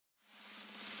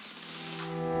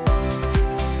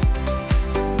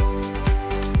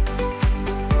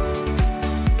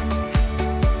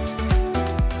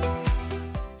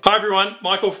everyone,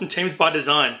 Michael from Teams by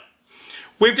Design.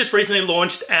 We've just recently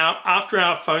launched our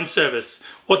after-hour phone service.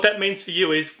 What that means for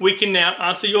you is we can now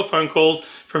answer your phone calls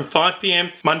from 5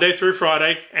 p.m. Monday through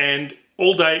Friday and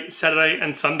all day Saturday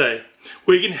and Sunday.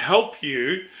 We can help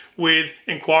you with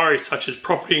inquiries such as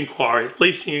property inquiry,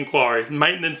 leasing inquiry,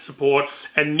 maintenance support,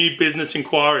 and new business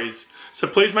inquiries. So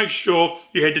please make sure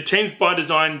you head to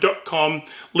teamsbydesign.com,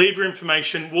 leave your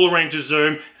information, we'll arrange a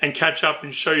Zoom and catch up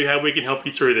and show you how we can help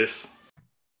you through this.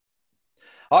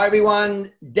 Hi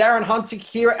everyone, Darren Hunsick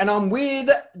here, and I'm with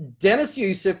Deniz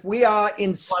Yusuf. We are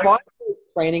Inspired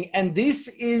Training, and this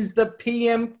is the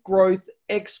PM Growth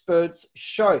Experts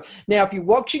Show. Now, if you're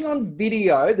watching on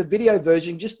video, the video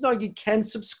version, just know you can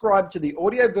subscribe to the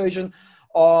audio version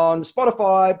on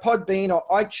Spotify, Podbean, or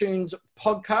iTunes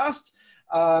podcast.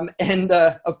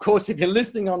 Of course, if you're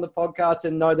listening on the podcast,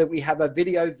 and know that we have a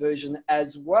video version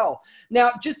as well.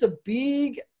 Now, just a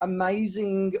big,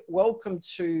 amazing welcome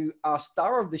to our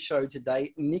star of the show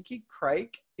today, Nicole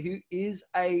Craike, who is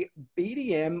a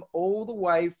BDM all the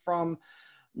way from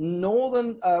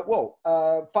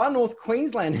far north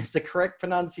Queensland is the correct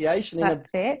pronunciation. That's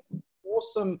it.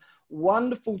 Awesome,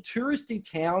 wonderful touristy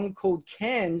town called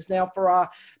Cairns. Now, for our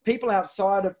people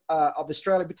outside of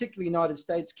Australia, particularly United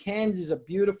States, Cairns is a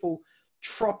beautiful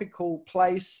tropical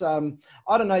place. I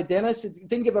don't know, Deniz,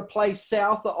 think of a place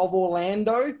south of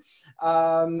Orlando,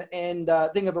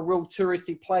 think of a real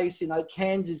touristy place. You know,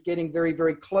 Cairns is getting very,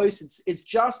 very close. It's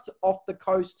just off the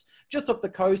coast. Just off the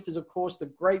coast is, of course, the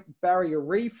Great Barrier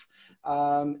Reef.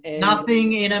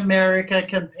 Nothing in America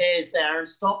compares, Darren.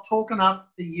 Stop talking up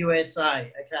the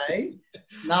USA, okay?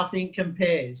 Nothing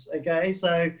compares, okay?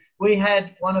 So we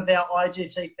had one of our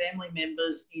IGT family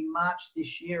members in March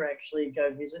this year actually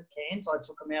go visit Cairns. I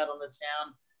took them out on the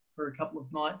town for a couple of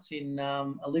nights in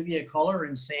Olivia Collar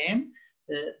and Sam.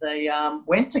 They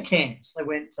went to Cairns. They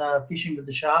went fishing with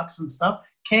the sharks and stuff.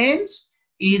 Cairns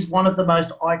is one of the most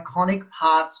iconic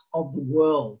parts of the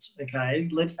world, okay?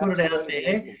 Let's put it out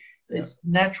there. It's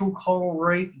natural coral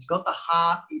reef. It's got the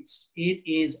heart. It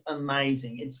is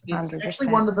amazing. It's 100%. Actually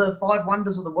one of the 5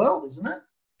 wonders of the world, isn't it?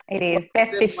 It is.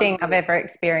 Best fishing I've ever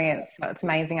experienced. So it's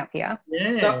amazing up here.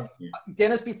 Yeah. So,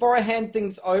 Deniz, before I hand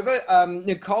things over,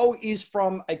 Nicole is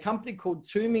from a company called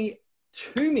Twomey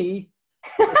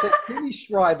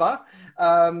Schriber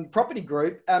Property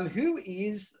Group, who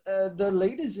is the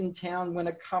leaders in town when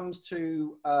it comes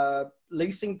to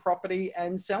leasing property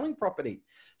and selling property.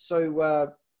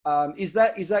 So is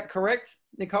that correct,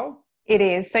 Nicole? It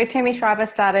is. So Twomey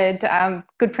Schriber started,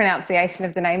 good pronunciation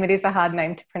of the name, it is a hard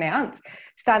name to pronounce,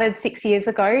 started 6 years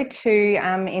ago. 2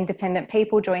 independent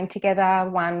people joined together,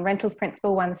 1 rentals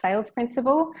principal, 1 sales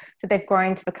principal. So they've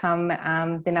grown to become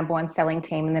the #1 selling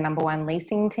team and the #1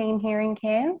 leasing team here in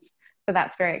Cairns. So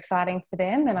that's very exciting for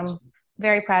them, and I'm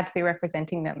very proud to be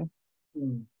representing them.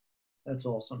 That's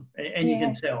awesome. And you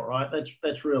can tell, right?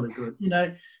 That's really good. You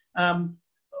know,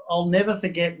 I'll never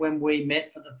forget when we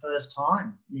met for the first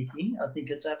time, Nikki. I think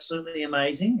it's absolutely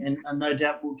amazing, and no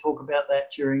doubt we'll talk about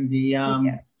that during the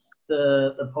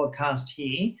podcast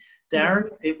here.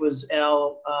 Darren, it was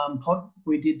our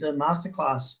we did the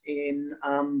masterclass in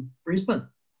Brisbane.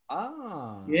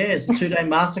 Ah. Yeah, it's a 2-day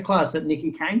masterclass that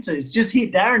Nikki came to. It's just here,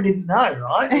 Darren didn't know,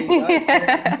 right?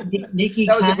 Nikki,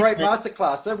 that was a great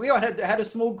masterclass. So we all had a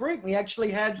small group. We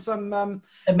actually had some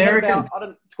Americans.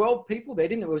 About 12 people there,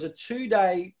 didn't it? It was a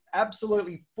 2-day,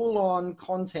 absolutely full-on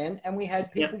content, and we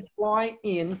had people fly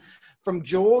in from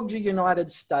Georgia,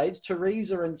 United States,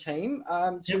 Teresa and team,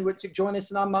 to join us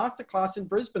in our masterclass in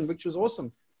Brisbane, which was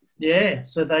awesome. Yeah,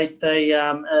 so they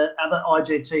other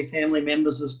IGT family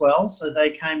members as well. So they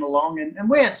came along, and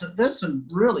we had there's some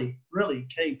really, really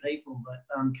key people that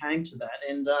came to that,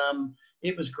 and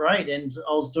it was great. And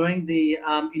I was doing the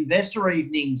investor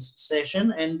evenings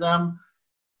session, and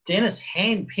Deniz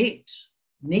handpicked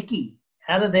Nikki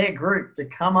out of their group to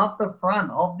come up the front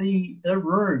of the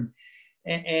room,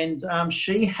 and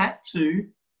she had to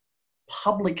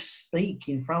public speak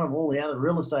in front of all the other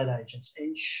real estate agents,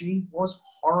 and she was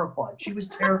horrified. She was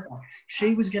terrified.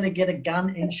 She was going to get a gun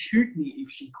and shoot me if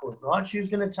she could, right? She was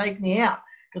going to take me out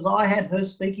because I had her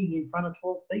speaking in front of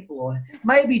 12 people, or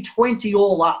maybe 20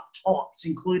 all up tops,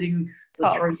 including the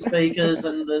 3 speakers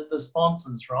and the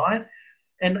sponsors, right?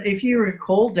 And if you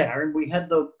recall, Darren, we had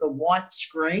the white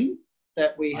screen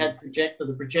that we had projected.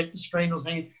 The projector screen was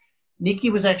hanging.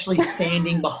 Nikki was actually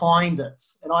standing behind it,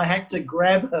 and I had to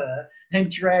grab her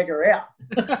and drag her out.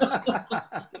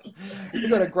 You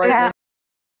got a great.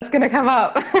 It's going to come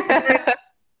up.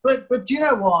 But you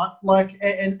know what? Like,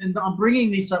 and I'm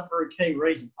bringing this up for a key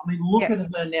reason. I mean, look at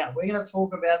her now. We're going to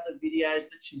talk about the videos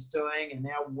that she's doing and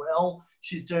how well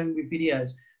she's doing with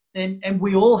videos. And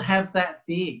we all have that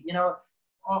fear. You know,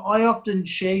 I often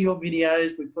share your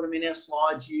videos. We put them in our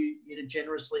slides. You know,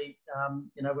 generously,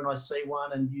 you know, when I see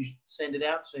one and you send it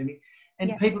out to me.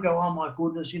 And people go, oh, my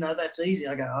goodness, you know, that's easy.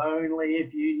 I go, only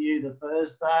if you knew the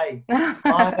first day.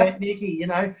 I met Nikki, you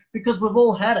know, because we've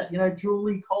all had it. You know,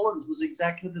 Julie Collins was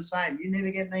exactly the same. You never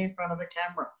get me in front of a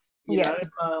camera. You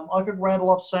know, I could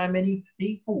rattle off so many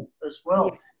people as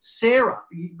well. Sarah,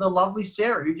 the lovely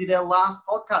Sarah, who did our last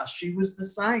podcast, she was the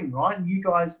same, right? And you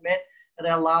guys met at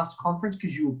our last conference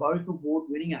because you were both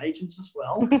award-winning agents as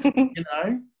well, you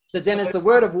know. So, Deniz, the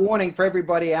word of warning for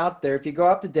everybody out there, if you go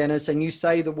up to Deniz and you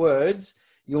say the words,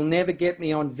 you'll never get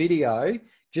me on video,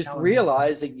 just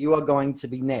realize that you are going to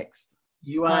be next.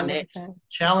 You are next.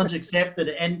 Challenge accepted.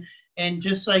 And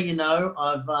just so you know,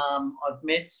 I've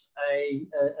met a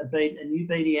new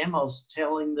BDM. I was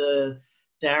telling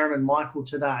Darren and Michael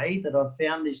today that I've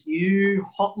found this new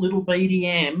hot little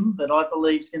BDM that I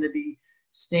believe is going to be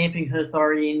stamping her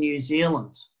authority in New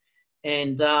Zealand.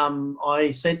 And I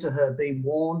said to her, be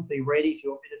warned, be ready. If you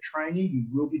want me to train you, you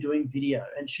will be doing video.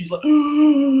 And she's like,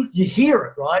 oh, you hear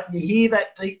it, right? You hear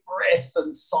that deep breath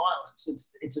and silence.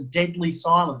 It's a deadly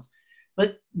silence.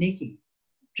 But Nikki,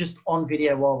 just on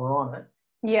video while we're on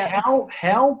it,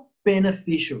 how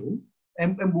beneficial,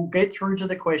 and we'll get through to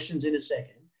the questions in a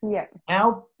second,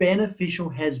 how beneficial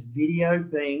has video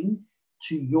been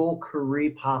to your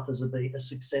career path as a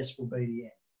successful BDM?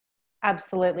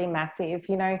 Absolutely massive.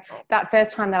 You know, that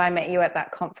first time that I met you at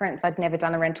that conference, I'd never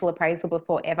done a rental appraisal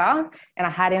before ever. And I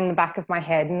had in the back of my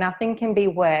head, nothing can be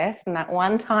worse than that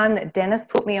one time that Deniz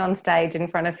put me on stage in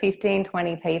front of 15,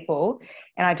 20 people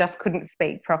and I just couldn't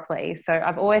speak properly. So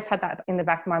I've always had that in the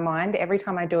back of my mind. Every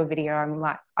time I do a video, I'm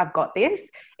like, I've got this.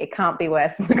 It can't be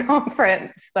worse than the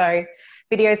conference. So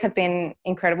videos have been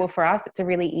incredible for us. It's a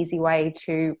really easy way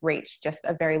to reach just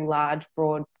a very large,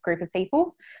 broad group of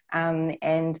people.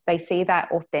 And they see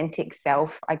that authentic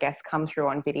self, I guess, come through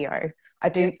on video. I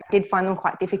did find them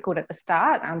quite difficult at the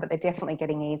start, but they're definitely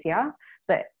getting easier.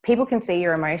 But people can see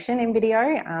your emotion in video,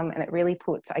 and it really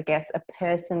puts, I guess, a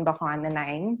person behind the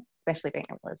name, especially being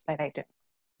a real estate agent.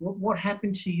 What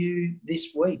happened to you this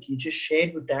week? You just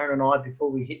shared with Darren and I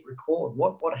before we hit record.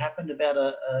 What happened about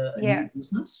a new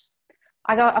business?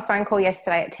 I got a phone call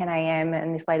yesterday at 10 a.m.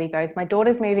 and this lady goes, my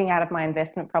daughter's moving out of my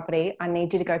investment property. I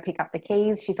need you to go pick up the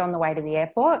keys. She's on the way to the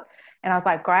airport. And I was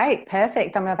like, great,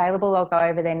 perfect. I'm available. I'll go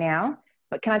over there now.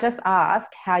 But can I just ask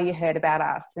how you heard about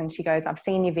us? And she goes, I've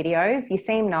seen your videos. You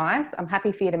seem nice. I'm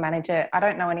happy for you to manage it. I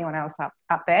don't know anyone else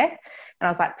up there. And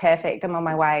I was like, perfect. I'm on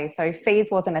my way. So fees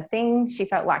wasn't a thing. She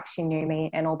felt like she knew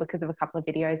me, and all because of a couple of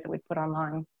videos that we put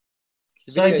online.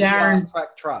 So Darren,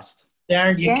 trust.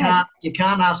 Darren, you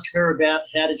can't ask her about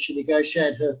how did she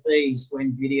negotiate her fees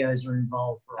when videos are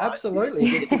involved, right?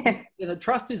 Absolutely. You know,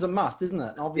 trust is a must, isn't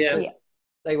it? And obviously,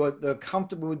 they're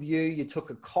comfortable with you. You took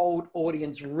a cold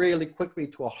audience really quickly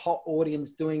to a hot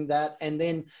audience doing that. And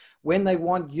then when they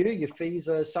want you, your fees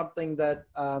are something that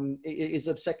is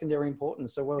of secondary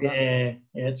importance. So well done. Yeah,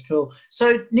 it's cool.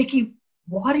 So, Nikki,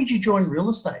 why did you join real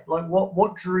estate? Like,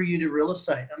 what drew you to real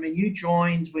estate? I mean, you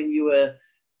joined when you were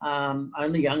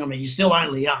only young. I mean, you're still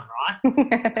only young,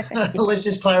 right? Let's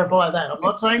just clarify that. I'm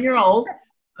not saying you're old.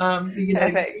 You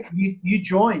know, you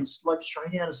joined like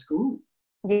straight out of school.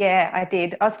 Yeah, I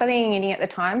did. I was studying uni at the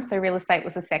time, so real estate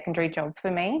was a secondary job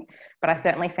for me. But I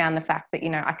certainly found the fact that, you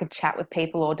know, I could chat with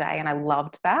people all day, and I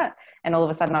loved that. And all of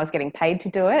a sudden, I was getting paid to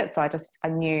do it. So I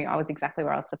knew I was exactly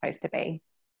where I was supposed to be.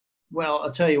 Well,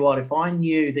 I'll tell you what, if I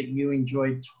knew that you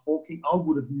enjoyed talking, I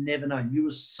would have never known. You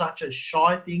were such a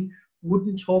shy thing,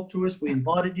 wouldn't talk to us. We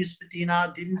invited you for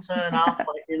dinner, didn't turn up,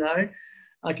 like, you know,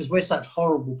 because we're such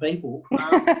horrible people.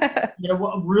 You know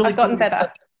what? Really, I've gotten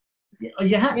better.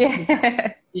 You have.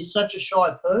 Yeah. You're such a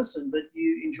shy person, but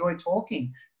you enjoy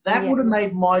talking. That would have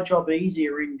made my job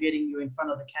easier in getting you in front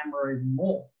of the camera even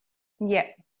more. Yeah.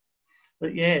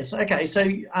 But yes, okay. So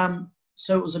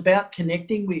it was about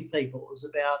connecting with people. It was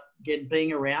about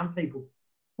being around people.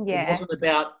 Yeah. It wasn't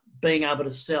about being able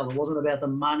to sell. It wasn't about the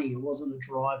money. It wasn't a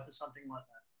drive for something like that.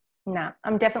 No,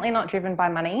 I'm definitely not driven by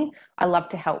money. I love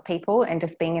to help people, and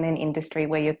just being in an industry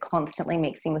where you're constantly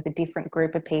mixing with a different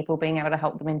group of people, being able to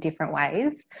help them in different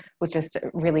ways was just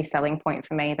a really selling point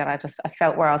for me, that I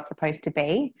felt where I was supposed to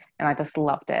be, and I just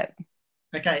loved it.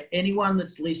 Okay, anyone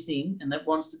that's listening and that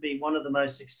wants to be one of the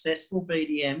most successful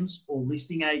BDMs or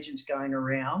listing agents going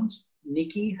around,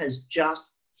 Nikki has just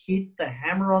hit the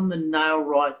hammer on the nail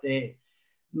right there.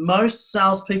 Most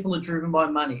salespeople are driven by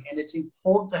money, and it's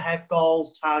important to have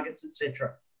goals, targets,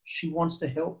 etc. She wants to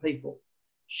help people.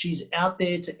 She's out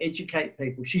there to educate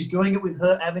people. She's doing it with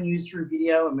her avenues through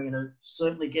video, and we're going to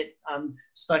certainly get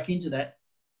stuck into that.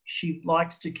 She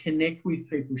likes to connect with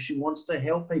people. She wants to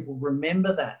help people.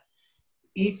 Remember that.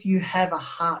 If you have a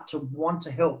heart to want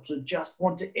to help, to just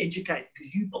want to educate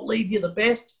because you believe you're the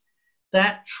best,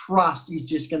 that trust is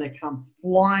just going to come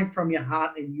flying from your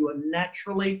heart and you are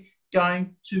naturally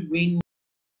going to win.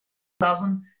 It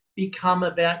doesn't become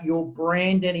about your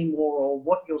brand anymore or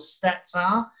what your stats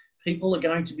are. People are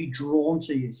going to be drawn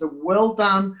to you. So well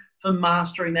done for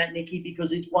mastering that, Nikki,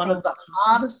 because it's one of the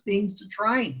hardest things to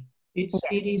train. It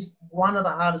is one of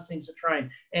the hardest things to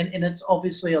train, and it's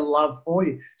obviously a love for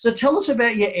you. So tell us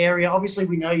about your area. Obviously,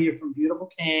 we know you're from beautiful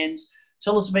Cairns.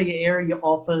 Tell us about your area, your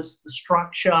office, the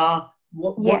structure,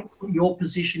 what your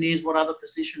position is, what other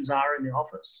positions are in the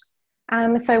office.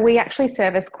 So we actually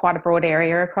service quite a broad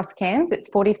area across Cairns. It's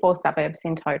 44 suburbs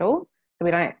in total. So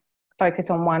we don't focus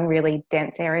on one really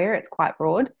dense area. It's quite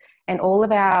broad. And all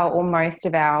of our, or most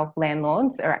of our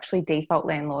landlords are actually default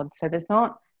landlords. So there's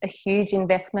not a huge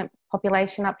investment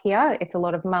population up here. It's a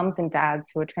lot of mums and dads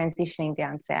who are transitioning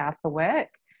down south for work.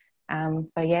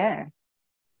 So yeah.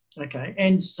 Okay,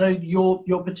 and so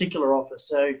your particular office,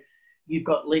 so you've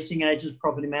got leasing agents,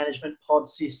 property management, pod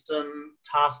system,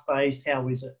 task-based, how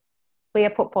is it? We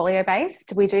are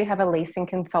portfolio-based. We do have a leasing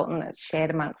consultant that's shared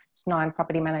amongst 9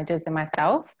 property managers and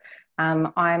myself.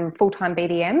 I'm full-time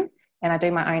BDM and I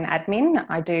do my own admin.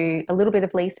 I do a little bit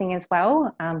of leasing as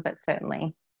well, but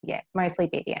certainly, yeah, mostly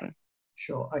BDM.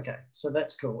 Sure, okay, so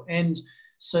that's cool. And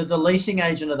so the leasing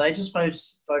agent, are they just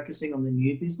focusing on the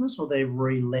new business or they're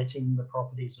reletting the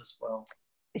properties as well?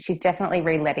 She's definitely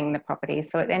reletting the properties.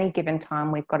 So at any given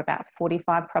time, we've got about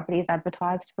 45 properties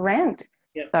advertised for rent.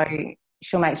 Yep. So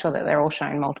she'll make sure that they're all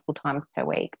shown multiple times per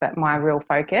week. But my real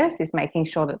focus is making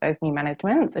sure that those new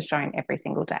managements are shown every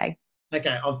single day.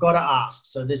 Okay, I've got to ask.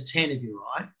 So there's 10 of you,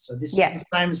 right? So this is the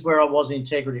same as where I was in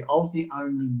Integrity. I was the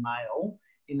only male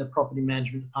in the property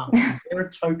management department. Is there a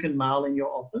token male in your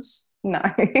office? No.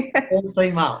 All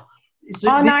female.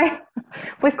 No.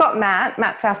 We've got Matt.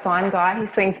 Matt's our sign guy.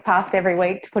 He swings past every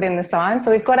week to put in the sign.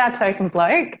 So we've got our token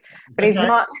bloke, but he's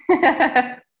not,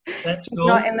 That's cool.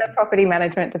 Not in the property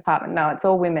management department. No, it's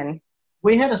all women.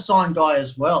 We had a sign guy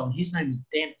as well, and his name is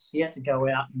Deniz. He had to go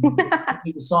out and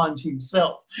do the signs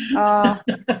himself. Our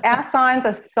signs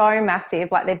are so massive,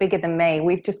 like they're bigger than me.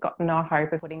 We've just got no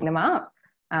hope of putting them up.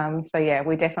 So yeah,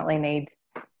 we definitely need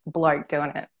a bloke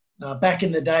doing it. Back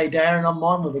in the day, Darren, on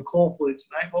mine were the call flutes,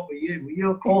 mate. What were you? Were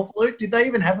you a call flute? Did they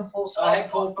even have a full size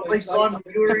sign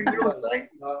when you were in real estate?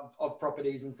 Of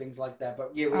properties and things like that.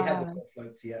 But yeah, we had the call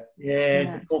flutes, yeah.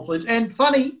 Yeah, the call flutes. And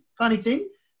funny thing,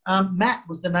 Matt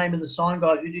was the name of the sign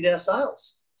guy who did our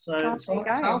sales. So sales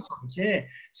signs, yeah.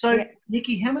 So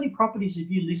Nikki, how many properties have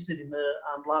you listed in the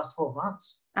last 12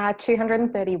 months?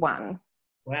 231.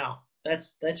 Wow.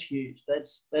 That's huge.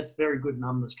 That's very good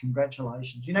numbers.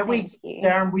 Congratulations. You know,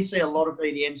 Darren, we see a lot of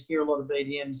BDMs, hear a lot of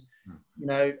BDMs, you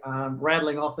know,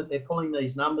 rattling off that they're pulling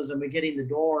these numbers, and we get in the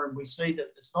door and we see that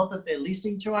it's not that they're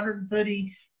listing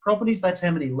 230 properties, that's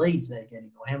how many leads they're getting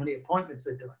or how many appointments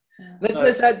they're doing.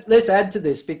 Let's add to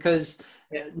this, because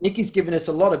Nikki's given us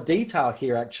a lot of detail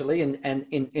here actually and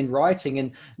in writing,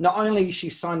 and not only has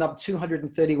she signed up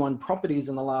 231 properties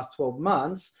in the last 12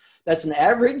 months, that's an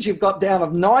average you've got down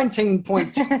of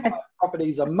 19.25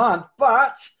 properties a month.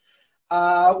 But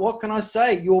what can I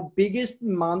say? Your biggest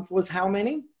month was how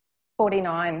many?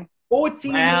 49.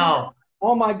 49. Wow.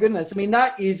 Oh my goodness. I mean,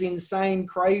 that is insane,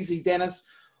 crazy. Deniz,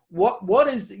 what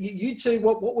is you two?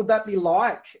 What would that be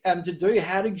like to do?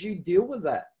 How did you deal with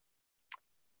that?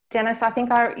 Deniz, I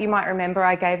think you might remember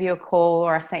I gave you a call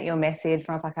or I sent you a message and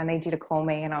I was like, I need you to call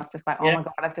me. And I was just like, oh my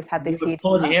God, I've just had this huge.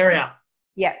 Pulling the hair out.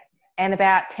 Yeah. And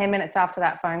about 10 minutes after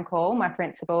that phone call, my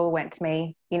principal went to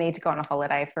me, you need to go on a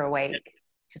holiday for a week.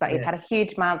 She's like, you've had a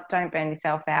huge month. Don't burn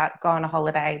yourself out. Go on a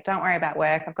holiday. Don't worry about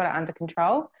work. I've got it under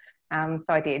control. So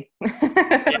I did.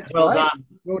 Well done.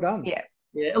 Well done. Yeah.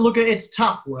 Yeah. Look, it's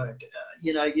tough work.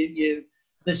 You know,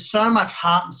 there's so much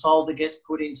heart and soul that gets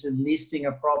put into listing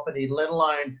a property, let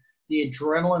alone the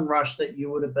adrenaline rush that you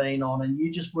would have been on, and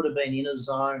you just would have been in a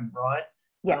zone, right?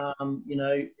 Yeah. You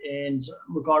know, and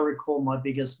look, I recall my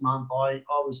biggest month. I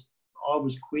was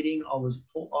quitting.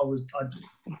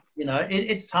 You know,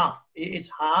 it's tough. It's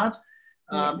hard.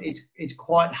 It's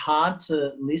quite hard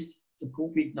to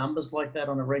pull big numbers like that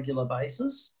on a regular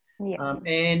basis. Yeah.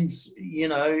 And you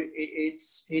know,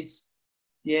 it's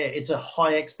a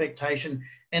high expectation,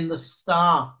 and the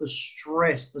staff, the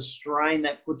stress, the strain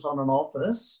that puts on an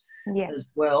office. As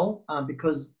well,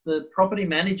 because the property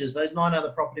managers, those 9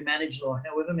 other property managers or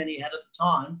however many you had at the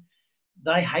time,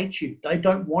 they hate you. They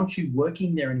don't want you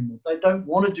working there anymore. They don't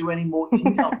want to do any more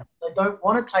income. They don't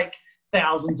want to take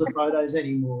thousands of photos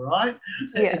anymore, right?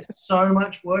 Yeah. It's so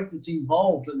much work that's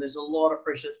involved, and there's a lot of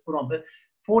pressure that's put on. But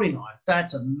 49,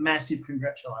 that's a massive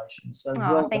congratulations. So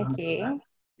well Thank done. you.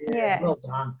 Yeah, well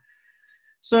done.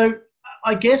 So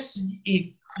I guess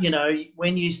if, you know,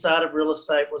 when you started real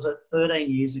estate, was it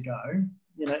 13 years ago?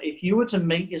 You know, if you were to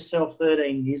meet yourself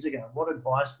 13 years ago, what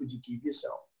advice would you give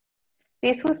yourself?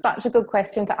 This was such a good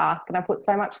question to ask, and I put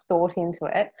so much thought into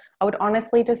it. I would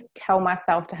honestly just tell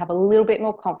myself to have a little bit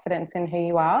more confidence in who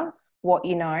you are, what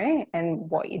you know,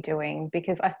 and what you're doing,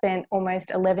 because I spent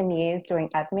almost 11 years doing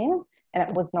admin and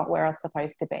it was not where I was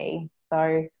supposed to be.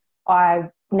 So I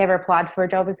never applied for a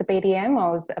job as a BDM. I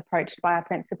was approached by our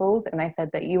principals and they said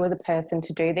that you were the person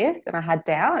to do this, and I had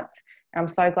doubts. And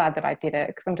I'm so glad that I did it,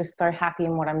 because I'm just so happy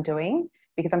in what I'm doing,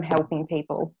 because I'm helping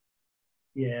people.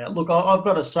 Yeah, look, I've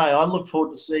got to say, I look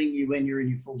forward to seeing you when you're in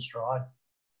your full stride.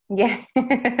 Yeah.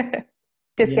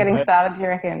 Just getting started, do you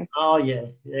reckon? Oh, yeah.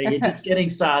 Yeah, you're just getting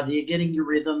started. You're getting your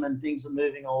rhythm and things are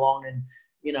moving along. And,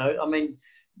 you know, I mean,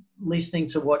 listening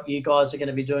to what you guys are going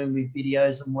to be doing with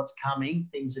videos and what's coming,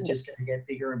 things are just going to get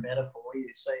bigger and better for you.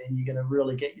 So, and you're going to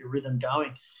really get your rhythm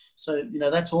going. So, you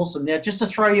know, that's awesome. Now, just to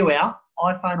throw you out,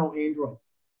 iPhone or Android?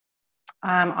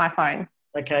 iPhone.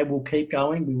 Okay, we'll keep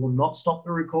going. We will not stop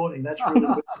the recording. That's really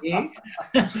good to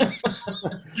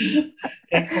hear.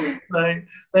 Excellent. So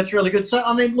that's really good. So,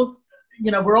 I mean, look, you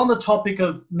know, we're on the topic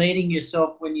of meeting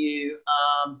yourself when you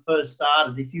first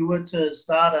started. If you were to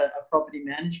start a property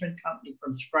management company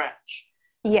from scratch,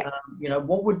 yeah, you know,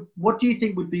 what do you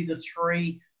think would be the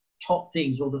three top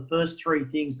things, or the first three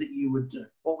things that you would do?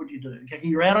 What would you do? Okay,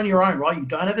 you're out on your own, right? You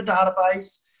don't have a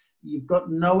database. You've got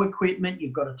no equipment,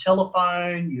 you've got a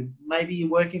telephone, maybe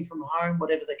you're working from home,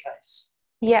 whatever the case.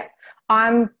 Yeah,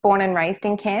 I'm born and raised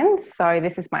in Cairns, so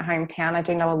this is my hometown. I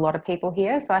do know a lot of people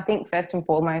here. So I think first and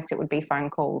foremost, it would be phone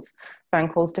calls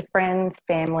to friends,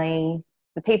 family,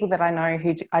 the people that I know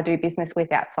who I do business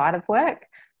with outside of work,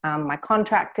 my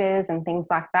contractors and things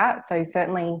like that. So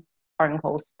certainly phone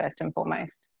calls first and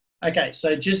foremost. Okay,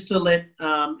 so just to let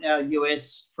our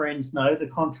US friends know, the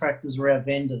contractors are our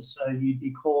vendors. So you'd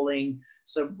be calling,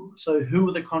 so who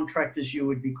are the contractors you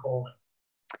would be calling?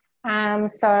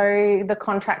 So the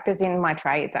contractors in my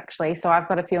trades, actually. So I've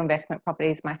got a few investment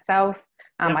properties myself.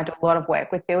 I do a lot of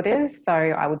work with builders. So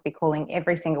I would be calling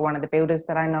every single one of the builders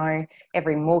that I know,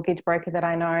 every mortgage broker that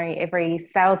I know, every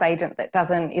sales agent that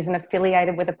isn't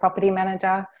affiliated with a property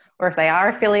manager, or if they are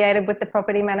affiliated with the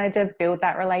property manager, build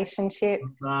that relationship.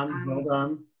 Well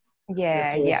done.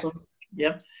 Yeah, awesome.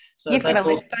 Yep. So you've got a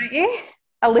list, don't you?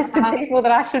 A list of people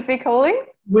that I should be calling?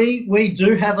 We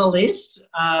do have a list.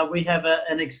 We have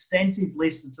an extensive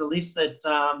list. It's a list that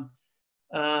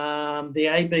the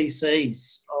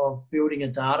ABCs of building a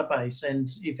database. And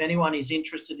if anyone is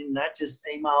interested in that, just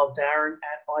email Darren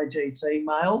at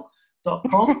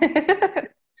igtmail.com.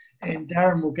 And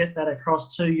Darren will get that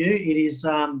across to you. It is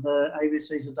the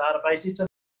ABC's a database. It's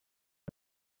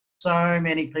so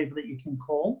many people that you can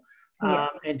call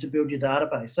and to build your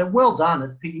database. So well done.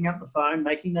 It's picking up the phone,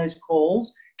 making those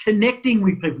calls, connecting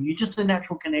with people. You're just a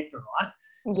natural connector, right?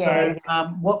 Yeah.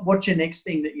 So what's your next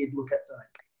thing that you'd look at doing?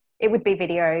 It would be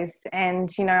videos. And,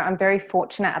 you know, I'm very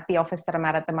fortunate at the office that I'm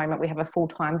at the moment. We have a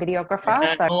full-time videographer.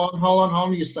 Okay, so hold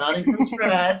on. You're starting from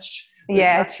scratch.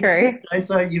 Yeah, true. Okay,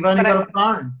 so you've only got a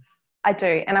phone. I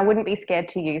do, and I wouldn't be scared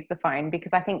to use the phone,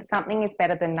 because I think something is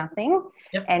better than nothing.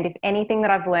 Yep. And if anything that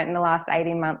I've learned in the last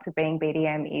 18 months of being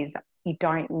BDM is you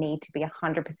don't need to be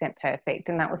 100% perfect.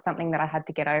 And that was something that I had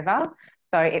to get over.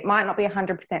 So it might not be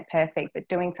 100% perfect, but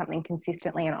doing something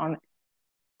consistently and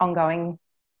ongoing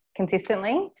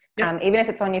consistently, even if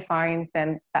it's on your phone,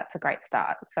 then that's a great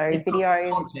start. So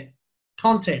videos.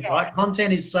 Content, right?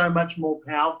 Content is so much more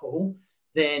powerful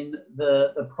than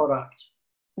the product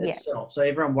itself. So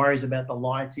everyone worries about the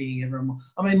lighting.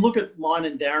 I mean, look at mine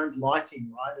and Darren's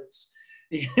lighting, right? It's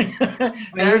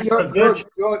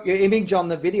your image on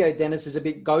the video, Deniz, is a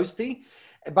bit ghosty,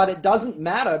 but it doesn't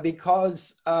matter,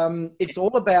 because it's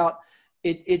all about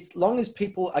it. It's long as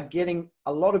people are getting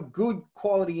a lot of good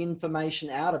quality information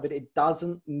out of it, it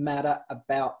doesn't matter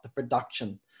about the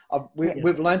production.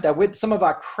 We've learned that with some of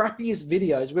our crappiest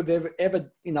videos we've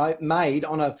ever made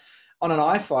on an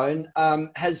iPhone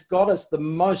has got us the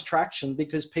most traction,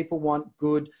 because people want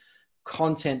good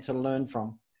content to learn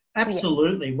from.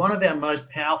 Absolutely. One of our most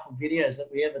powerful videos that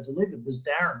we ever delivered was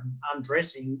Darren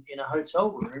undressing in a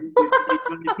hotel room with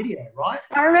the video, right?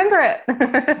 I remember it.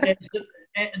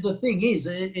 And the thing is,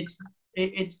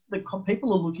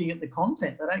 people are looking at the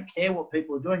content. They don't care what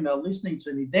people are doing. They're listening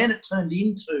to me. Then it turned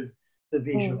into the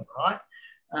visual, right?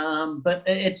 But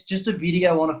it's just a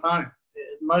video on a phone.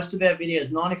 most of our videos,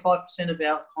 95% of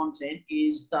our content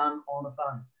is done on a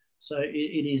phone. So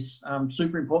it is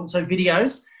super important. So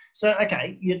videos. So,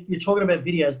 okay, you're talking about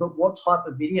videos, but what type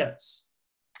of videos?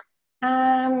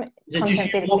 Is it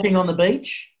just you walking on the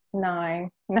beach? No,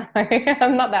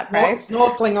 I'm not that brave.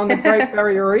 Snorkeling on the Great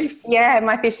Barrier Reef? Yeah,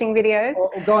 my fishing videos.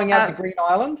 Or going out to Green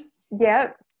Island?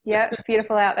 Yeah, it's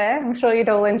beautiful out there. I'm sure you'd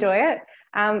all enjoy it.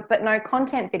 But no,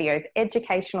 content videos,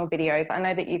 educational videos. I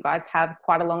know that you guys have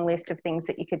quite a long list of things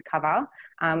that you could cover.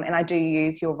 And I do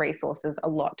use your resources a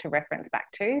lot to reference back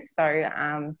to. So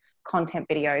content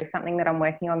videos, something that I'm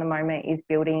working on at the moment is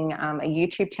building a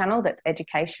YouTube channel that's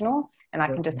educational, and I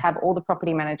can just have all the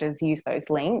property managers use those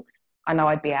links. I know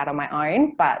I'd be out on my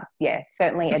own, but yeah,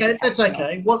 certainly. Okay, that's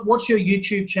okay. What's your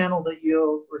YouTube channel that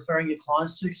you're referring your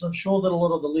clients to? Because I'm sure that a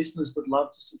lot of the listeners would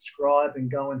love to subscribe and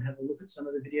go and have a look at some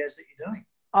of the videos that you're doing.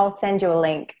 I'll send you a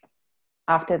link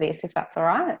after this, if that's all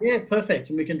right. Yeah, perfect.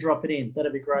 And we can drop it in.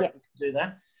 That'd be great. Yep. We can do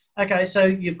that. Okay, so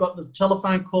you've got the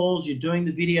telephone calls, you're doing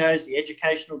the videos, the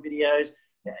educational videos.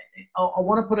 I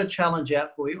want to put a challenge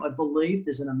out for you. I believe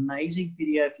there's an amazing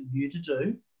video for you to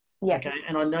do. Yeah. Okay,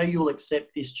 and I know you'll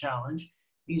accept this challenge,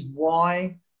 is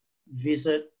why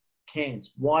visit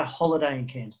Cairns? Why holiday in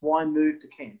Cairns? Why move to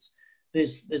Cairns?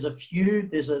 There's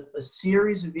a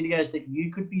series of videos that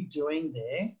you could be doing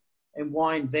there, and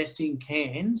why invest in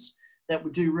Cairns that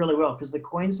would do really well, because the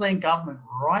Queensland government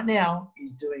right now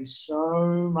is doing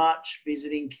so much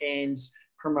visiting Cairns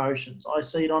promotions. I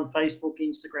see it on Facebook,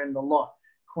 Instagram, the lot.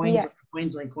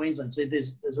 Queensland. So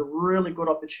there's a really good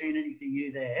opportunity for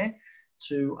you there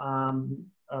to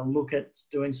look at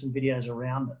doing some videos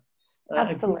around it.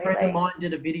 Absolutely. A good friend of mine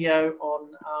did a video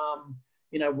on,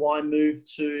 why move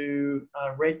to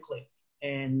Redcliffe,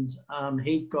 and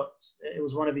it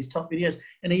was one of his top videos,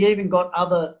 and he even got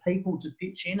other people to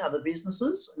pitch in, other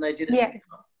businesces, and they did it together.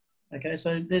 Okay,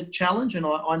 so the challenge, and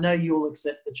I know you'll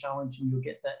accept the challenge and you'll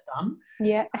get that done.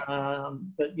 Yeah.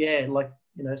 But yeah,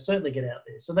 certainly get out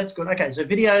there. So that's good. Okay, so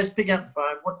videos, pick up the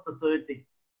phone. What's the third thing?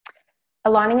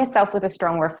 Aligning yourself with a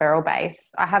strong referral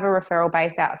base. I have a referral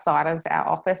base outside of our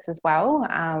office as well.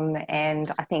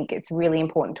 And I think it's really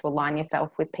important to align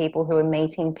yourself with people who are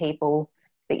meeting people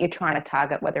that you're trying to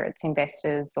target, whether it's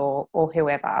investors or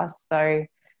whoever. So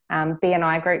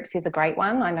BNI groups is a great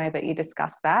one. I know that you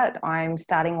discussed that. I'm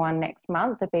starting one next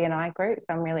month, the BNI group,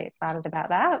 so I'm really excited about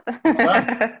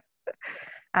that.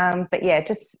 But yeah,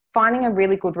 just finding a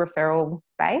really good referral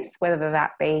base, whether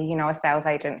that be, a sales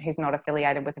agent who's not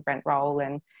affiliated with a rent roll,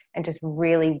 and just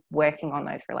really working on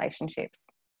those relationships.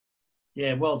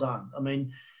 Yeah, well done. I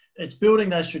mean, it's building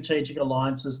those strategic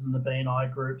alliances in the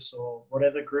BNI groups or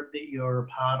whatever group that you're a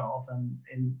part of,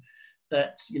 and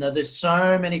that's, there's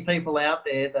so many people out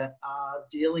there that are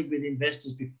dealing with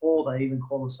investors before they even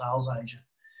call a sales agent.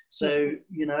 So,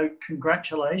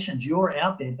 congratulations. You're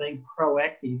out there being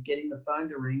proactive, getting the phone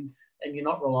to ring, and you're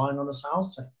not relying on the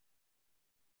sales team.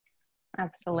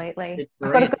 Absolutely.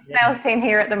 I've got a good sales team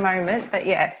here at the moment, but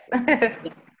yes.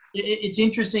 It's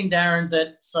interesting, Darren,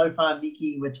 that so far,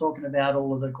 Nikki, we're talking about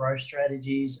all of the growth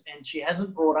strategies, and she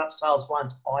hasn't brought up sales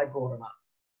once. I brought them up.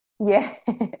 Yeah.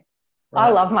 Right. I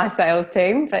love my sales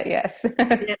team, but yes.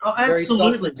 Yeah,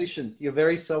 absolutely. You're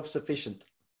very self-sufficient.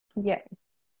 Yeah.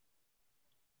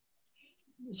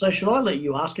 So should I let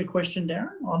you ask a question,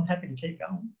 Darren? I'm happy to keep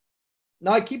going.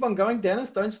 No, keep on going,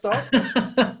 Deniz. Don't stop.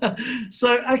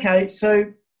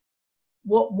 So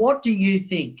what do you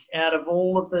think out of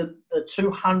all of the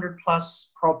 200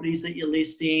 plus properties that you're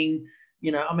listing?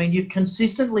 You've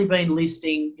consistently been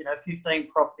listing, 15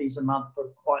 properties a month for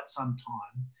quite some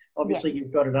time. Obviously,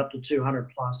 You've got it up to 200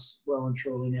 plus well and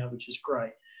truly now, which is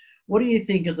great. What do you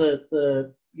think of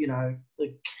the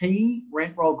key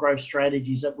rent roll growth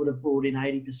strategies that would have brought in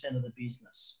 80% of the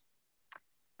business?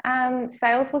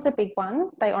 Sales was a big one.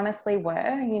 They honestly were.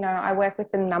 I work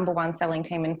with the #1 selling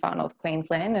team in far North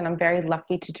Queensland, and I'm very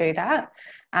lucky to do that.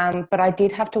 But I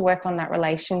did have to work on that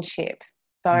relationship.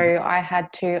 So I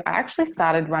actually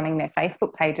started running their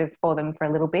Facebook pages for them for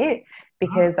a little bit,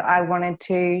 because I wanted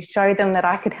to show them that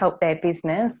I could help their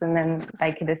business, and then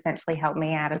they could essentially help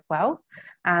me out as well.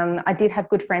 I did have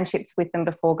good friendships with them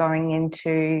before going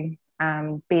into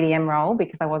BDM role,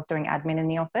 because I was doing admin in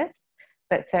the office.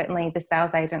 But certainly the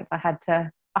sales agents, I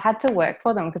had to work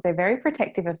for them, because they're very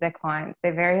protective of their clients.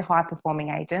 They're very high performing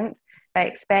agents. They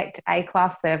expect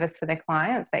A-class service for their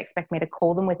clients. They expect me to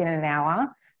call them within an hour.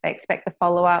 They expect the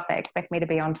follow-up. They expect me to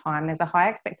be on time. There's a high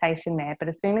expectation there. But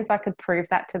as soon as I could prove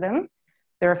that to them,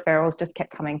 the referrals just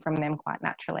kept coming from them quite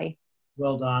naturally.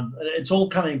 Well done. It's all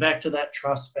coming back to that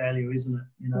trust value, isn't it?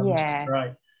 Which is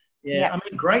great. Yeah.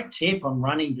 Yep. Great tip on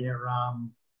running their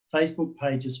Facebook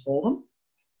pages for them.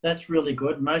 That's really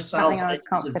good. Most sales Something I was agents are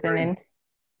confident very, in.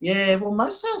 yeah, well,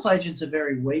 most sales agents are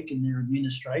very weak in their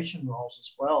administration roles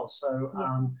as well. So,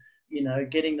 you know,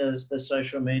 getting the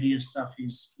social media stuff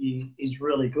is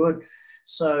really good.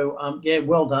 So, yeah,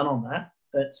 well done on that.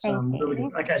 That's really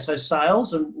good. Okay, so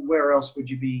sales, and where else would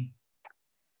you be?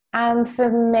 For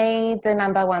me, the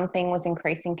number one thing was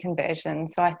increasing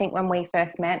conversions. So I think when we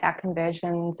first met, our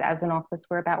conversions as an office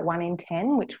were about 1 in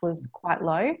 10, which was quite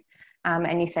low.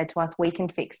 And you said to us, we can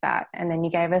fix that. And then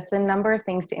you gave us a number of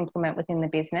things to implement within the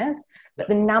business. But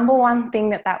the number one thing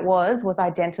that was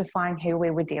identifying who we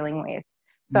were dealing with.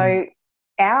 So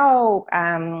our,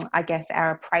 I guess,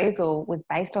 our appraisal was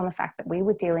based on the fact that we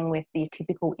were dealing with the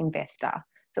typical investor.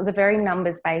 So it was a very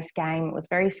numbers-based game. It was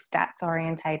very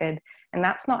stats-orientated. And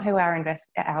that's not who our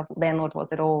landlord was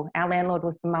at all. Our landlord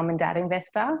was the mum and dad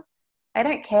investor. They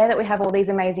don't care that we have all these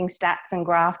amazing stats and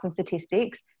graphs and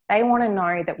statistics. They want to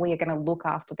know that we are going to look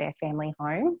after their family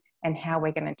home and how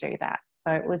we're going to do that.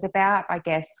 So it was about, I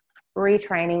guess,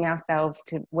 retraining ourselves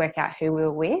to work out who we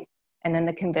were with, and then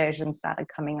the conversion started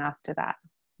coming after that.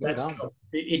 That's cool.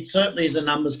 It certainly is a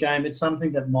numbers game. It's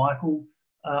something that Michael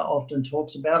often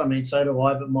talks about. I mean, so do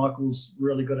I, but Michael's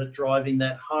really good at driving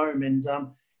that home. And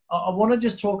I want to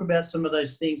just talk about some of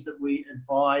those things that we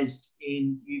advised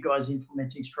in you guys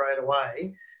implementing straight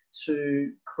away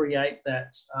to create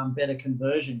that better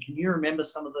conversion. Can you remember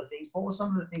some of the things? What were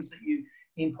some of the things that you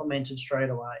implemented straight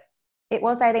away? It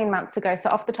was 18 months ago. So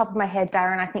off the top of my head,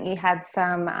 Darren, I think you had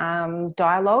some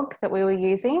dialogue that we were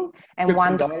using. And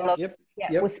one dialogue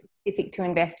was specific to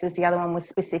investors. The other one was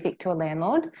specific to a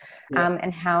landlord,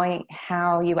 and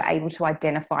how you were able to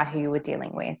identify who you were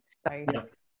dealing with. So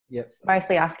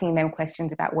mostly asking them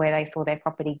questions about where they saw their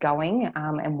property going,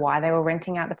 and why they were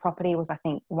renting out the property was, I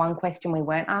think, one question we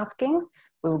weren't asking.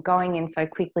 We were going in so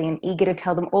quickly and eager to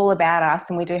tell them all about us,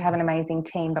 and we do have an amazing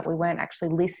team, but we weren't actually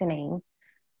listening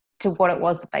to what it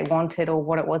was that they wanted or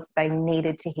what it was that they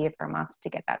needed to hear from us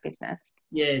to get that business.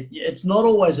 Yeah, it's not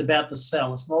always about the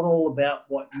sell. It's not all about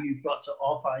what you've got to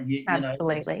offer.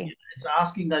 Absolutely. You know, it's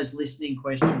asking those listening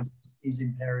questions is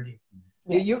imperative.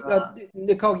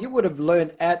 Nicole, you would have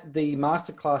learned at the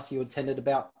masterclass you attended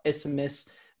about SMS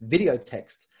video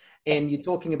text, and you're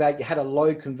talking about you had a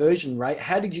low conversion rate.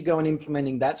 How did you go in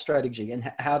implementing that strategy,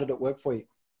 and how did it work for you?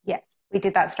 Yeah, we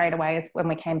did that straight away when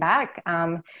we came back.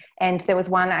 And there was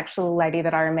one actual lady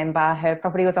that I remember, her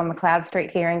property was on McLeod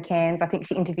Street here in Cairns. I think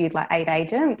she interviewed like 8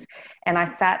 agents, and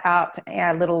I sat up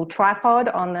a little tripod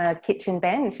on the kitchen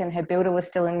bench, and her builder was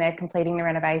still in there completing the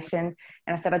renovation.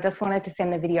 And I said, I just wanted to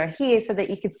send the video here so that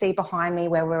you could see behind me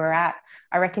where we were at.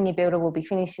 I reckon your builder will be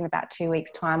finished in about 2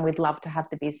 weeks' time. We'd love to have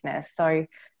the business. So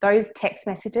those text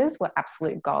messages were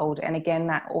absolute gold. And again,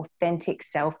 that authentic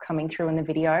self coming through in the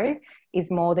video is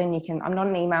more than you can. I'm not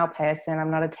an email person. I'm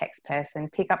not a text person.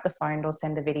 Pick up the phone or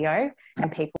send a video,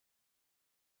 and people.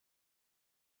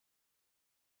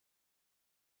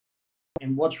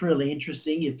 And what's really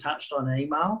interesting, you touched on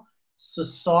email.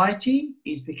 Society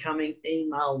is becoming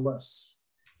email-less.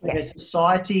 Yes. Okay,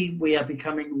 society, we are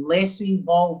becoming less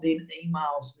involved in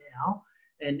emails now,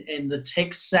 and the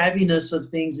tech savviness of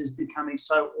things is becoming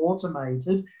so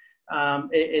automated.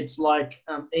 It's like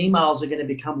emails are going to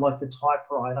become like the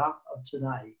typewriter of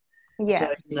today. Yeah.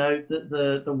 So, you know,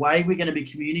 the way we're going to be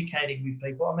communicating with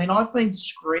people. I mean, I've been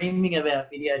screaming about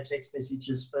video text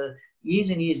messages for years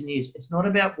and years and years. It's not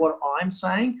about what I'm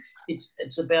saying.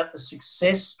 It's about the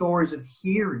success stories of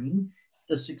hearing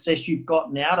the success you've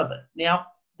gotten out of it. Now,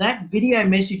 that video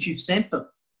message you've sent them,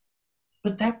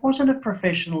 but that wasn't a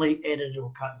professionally edited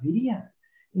or cut video.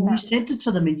 You sent it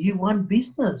to them and you won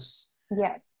business.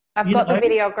 Yeah. I've got the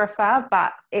videographer,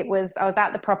 but I was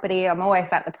at the property. I'm always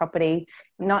at the property.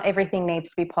 Not everything needs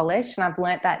to be polished, and I've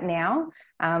learnt that now.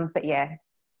 But yeah,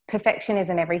 perfection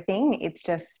isn't everything. It's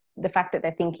just the fact that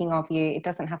they're thinking of you. It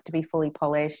doesn't have to be fully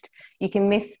polished. You can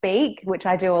misspeak, which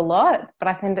I do a lot, but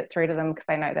I send it through to them because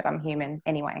they know that I'm human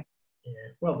anyway. Yeah,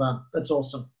 well done. That's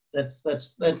awesome. That's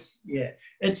yeah.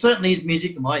 It certainly is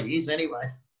music to my ears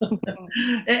anyway.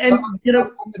 and you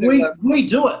know, we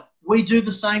do it. We do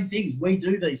the same things. We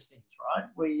do these things, right?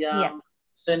 We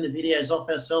send the videos off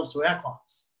ourselves to our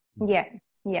clients. Yeah,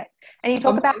 yeah. And you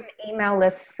talk about an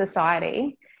email-less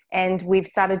society, and we've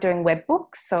started doing web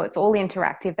books, so it's all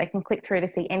interactive. They can click through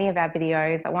to see any of our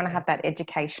videos. I want to have that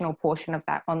educational portion of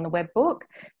that on the web book,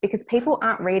 because people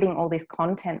aren't reading all this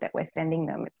content that we're sending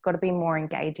them. It's got to be more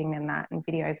engaging than that, and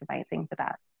video is amazing for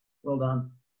that. Well done.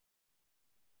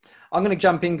 I'm going to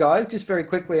jump in, guys, just very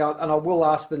quickly, and I will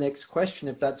ask the next question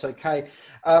if that's okay.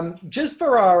 Just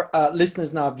for our listeners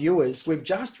and our viewers, we've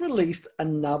just released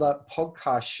another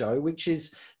podcast show, which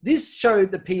is this show,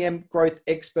 the PM Growth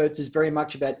Experts, is very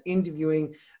much about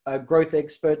interviewing growth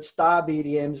experts, star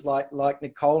BDMs like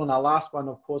Nicole, and our last one,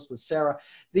 of course, was Sarah.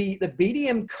 The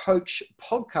BDM Coach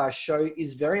podcast show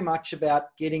is very much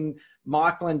about getting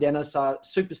Michael and Deniz, our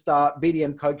superstar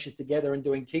BDM coaches, together and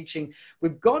doing teaching.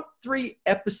 We've got 3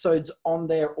 episodes on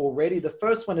there already. The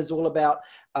first one is all about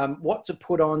what to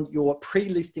put on your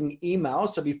pre-listing email.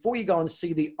 So before you go and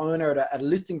see the owner at a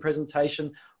listing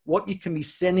presentation, what you can be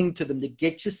sending to them to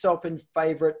get yourself in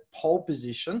favorite pole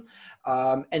position.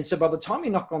 And so by the time you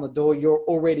knock on the door, you're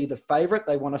already the favorite.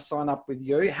 They want to sign up with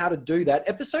you. How to do that.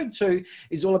 Episode 2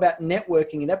 is all about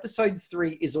networking, and episode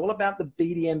 3 is all about the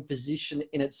BDM position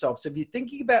in itself. So if you're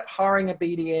thinking about hiring a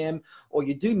BDM or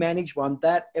you do manage one,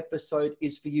 that episode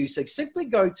is for you. So simply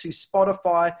go to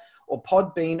Spotify or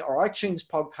Podbean or iTunes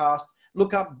podcast,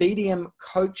 look up BDM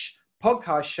Coach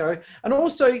podcast show. And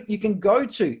also you can go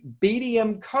to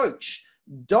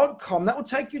bdmcoach.com. That will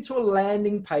take you to a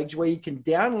landing page where you can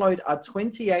download our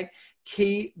 28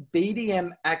 key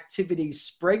BDM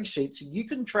activities spreadsheet. So you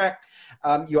can track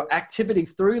your activity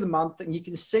through the month, and you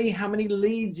can see how many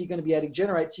leads you're going to be able to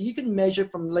generate. So you can measure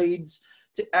from leads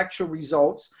to actual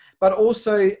results. But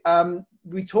also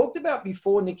we talked about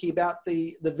before, Nikki, about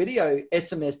the video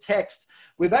SMS text.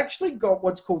 We've actually got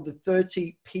what's called the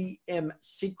 30 PM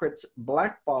Secrets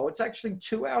Black File. It's actually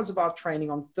 2 hours of our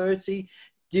training on 30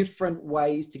 different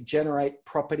ways to generate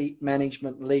property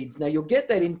management leads. Now, you'll get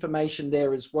that information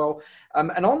there as well.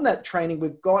 And on that training,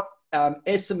 we've got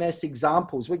SMS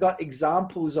examples. We got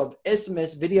examples of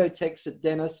SMS video texts that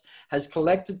Deniz has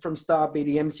collected from Star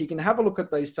BDM. So you can have a look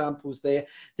at those samples there.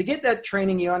 To get that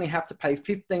training, you only have to pay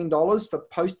 $15 for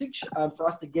postage for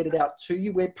us to get it out to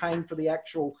you. We're paying for the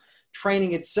actual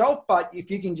training itself, but if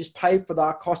you can just pay for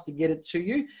that cost to get it to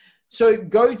you. So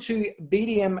go to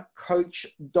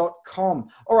bdmcoach.com.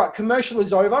 All right, commercial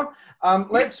is over.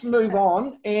 Let's move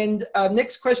on. And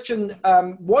next question,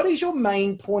 what is your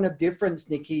main point of difference,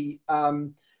 Nikki,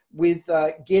 with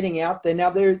getting out there?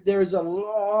 Now, there is a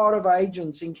lot of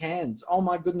agents in Cairns. Oh,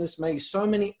 my goodness me. So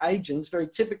many agents. Very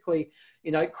typically,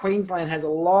 you know, Queensland has a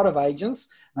lot of agents.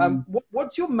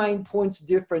 What's your main points of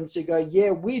difference? You go, yeah,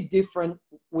 we're different.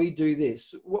 We do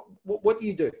this. What do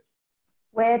you do?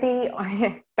 We're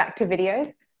back to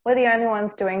videos, we're the only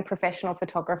ones doing professional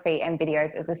photography and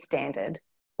videos as a standard.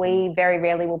 We very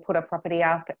rarely will put a property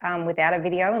up without a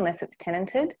video unless it's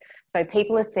tenanted. So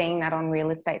people are seeing that on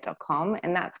realestate.com,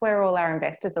 and that's where all our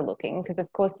investors are looking, because of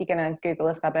course you're going to Google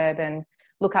a suburb and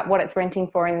look up what it's renting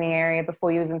for in the area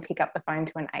before you even pick up the phone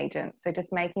to an agent. So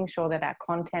just making sure that our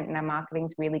content and our marketing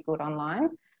is really good online.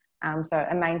 So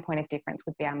a main point of difference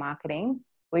would be our marketing.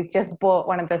 We've just bought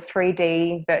one of the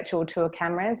 3D virtual tour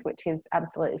cameras, which is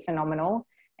absolutely phenomenal.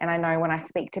 And I know when I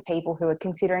speak to people who are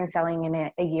considering selling in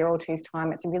a year or two's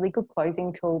time, it's a really good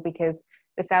closing tool, because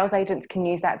the sales agents can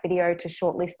use that video to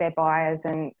shortlist their buyers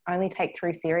and only take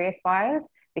through serious buyers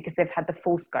because they've had the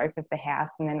full scope of the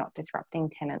house and they're not disrupting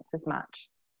tenants as much.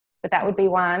 But that would be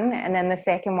one. And then the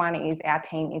second one is our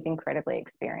team is incredibly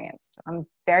experienced. I'm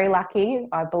very lucky.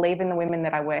 I believe in the women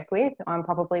that I work with. I'm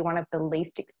probably one of the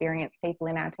least experienced people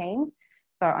in our team.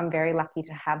 So I'm very lucky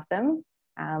to have them.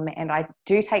 And I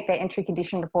do take their entry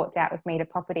condition reports out with me to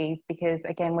properties because,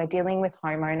 again, we're dealing with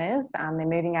homeowners. They're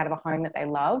moving out of a home that they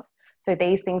love. So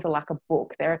these things are like a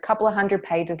book. They're a couple of 100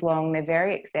 pages long. They're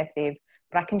very excessive.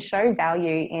 But I can show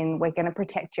value in, we're going to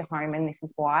protect your home and this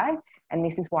is why. And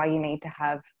this is why you need to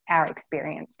have our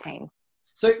experienced team.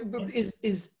 So is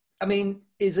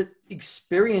it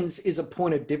experience is a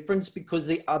point of difference because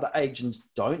the other agents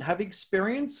don't have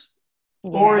experience?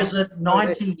 Yeah. Or is it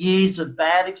 90 years of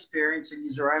bad experience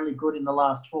and you're only good in the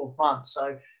last 12 months?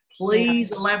 So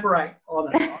please elaborate on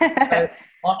it. So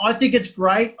I think it's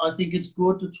great. I think it's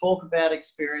good to talk about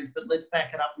experience, but let's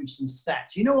back it up with some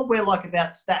stats. You know what we're like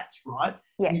about stats, right?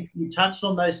 Yes. You touched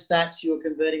on those stats. You were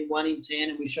converting 1 in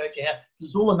 10, and we showed you how. This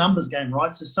is all a numbers game,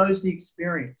 right? So is the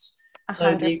experience. 100%.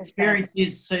 So the experience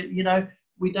is, so, you know,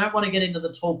 we don't want to get into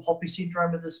the tall poppy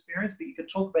syndrome of the experience, but you could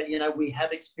talk about, you know, we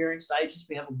have experienced agents,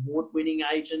 we have award-winning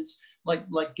agents. Like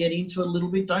get into it a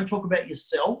little bit. Don't talk about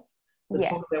yourself, but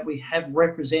talk about we have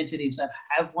representatives that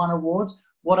have won awards.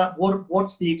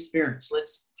 What's the experience?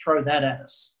 Let's throw that at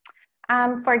us.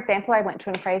 For example, I went to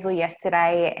an appraisal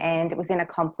yesterday and it was in a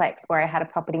complex where I had a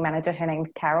property manager. Her name's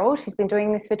Carol. She's been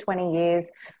doing this for 20 years.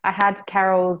 I had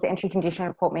Carol's entry condition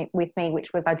report with me,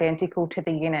 which was identical to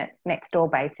the unit next door,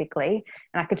 basically.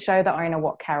 And I could show the owner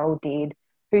what Carol did.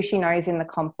 who she knows in the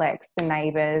complex, the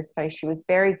neighbours. So she was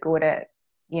very good at,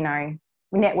 you know,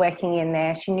 networking in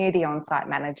there. She knew the on-site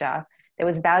manager. There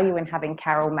was value in having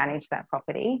Carol manage that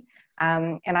property.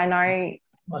 And I know...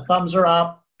 My thumbs are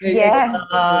up.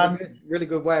 Yeah. Really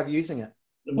good way of using it.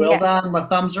 Well done. My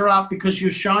thumbs are up, because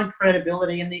you're showing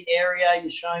credibility in the area. You're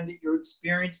showing that you're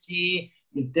experienced here.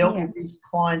 You've dealt with this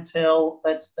clientele.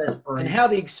 That's brilliant. And how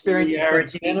the experience is going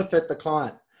to benefit the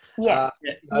client.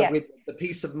 With the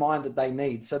peace of mind that they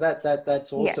need. So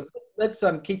that's awesome. Let's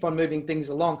keep on moving things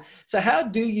along. So how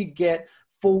do you get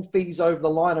full fees over the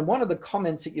line? And one of the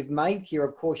comments that you've made here,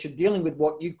 of course, you're dealing with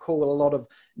what you call a lot of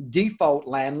default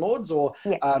landlords, or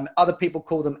other people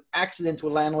call them accidental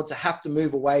landlords that have to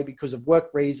move away because of work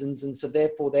reasons, and so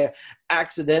therefore they're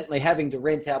accidentally having to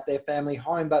rent out their family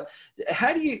home. But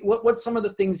how do you, what's some of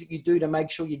the things that you do to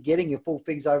make sure you're getting your full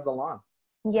fees over the line?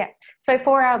 Yeah. So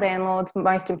for our landlords,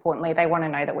 most importantly, they want to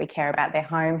know that we care about their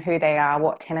home, who they are,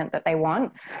 what tenant that they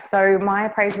want. So my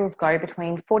appraisals go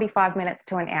between 45 minutes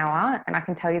to an hour, and I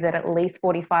can tell you that at least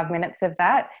 45 minutes of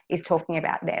that is talking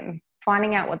about them,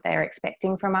 finding out what they're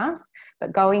expecting from us,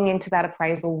 but going into that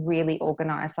appraisal really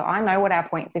organised. So I know what our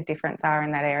points of difference are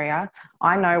in that area.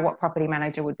 I know what property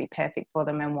manager would be perfect for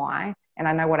them and why. And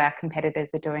I know what our competitors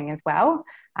are doing as well.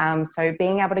 So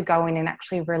being able to go in and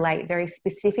actually relate very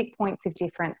specific points of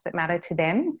difference that matter to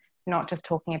them, not just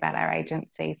talking about our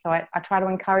agency. So I try to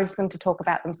encourage them to talk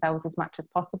about themselves as much as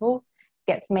possible.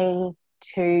 Gets me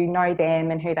to know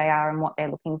them and who they are and what they're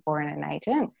looking for in an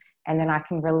agent. And then I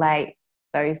can relate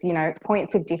those, you know,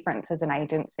 points of difference as an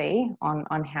agency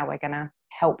on how we're going to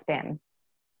help them.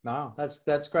 No,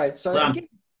 that's great. So again,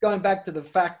 going back to the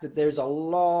fact that there's a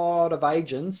lot of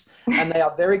agents and they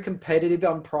are very competitive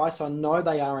on price. I know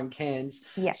they are in Cairns.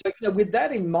 Yeah. So with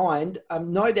that in mind,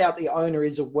 no doubt the owner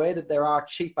is aware that there are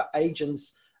cheaper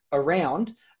agents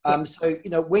around. So,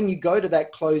 when you go to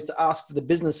that close to ask for the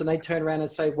business and they turn around and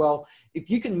say, well, if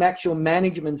you can match your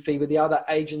management fee with the other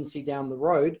agency down the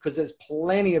road, because there's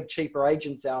plenty of cheaper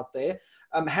agents out there,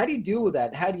 how do you deal with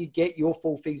that? How do you get your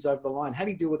full fees over the line? How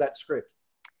do you deal with that script?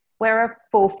 We're a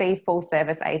full fee, full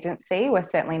service agency. We're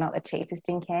certainly not the cheapest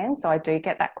in Cairns. So I do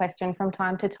get that question from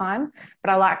time to time, but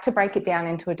I like to break it down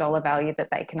into a dollar value that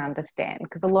they can understand,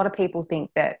 because a lot of people think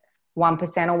that 1%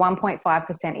 or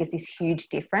 1.5% is this huge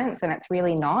difference, and it's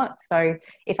really not. So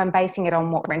if I'm basing it on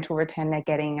what rental return they're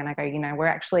getting, and I go, we're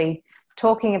actually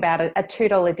talking about a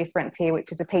 $2 difference here,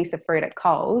 which is a piece of fruit at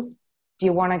Coles. Do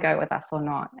you want to go with us or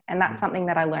not? And that's something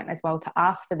that I learned as well, to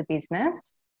ask for the business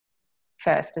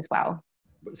first as well.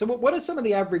 So what are some of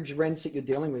the average rents that you're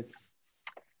dealing with?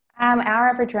 Our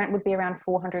average rent would be around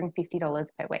 $450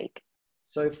 per week.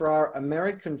 So for our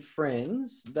American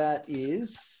friends, that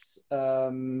is,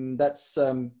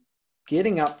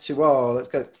 getting up to, let's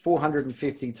go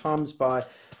 450 times by,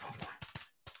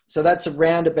 so that's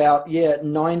around about,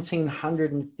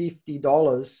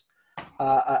 $1,950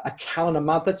 a calendar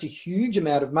month. That's a huge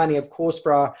amount of money. Of course,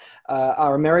 for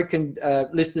our American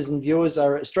listeners and viewers,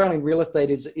 our Australian real estate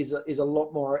is a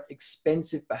lot more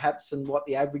expensive perhaps than what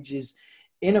the average is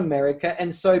in America.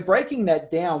 And so breaking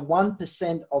that down,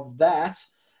 1% of that,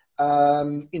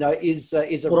 is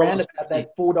around about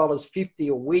that $4.50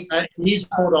 a week. It is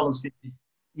 $4.50.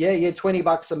 Yeah,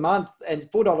 $20 a month and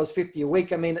 $4.50 a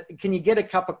week. I mean, can you get a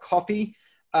cup of coffee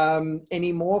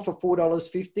anymore for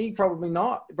 $4.50? Probably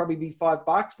not. It'd probably be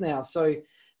 $5 now. So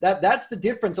that's the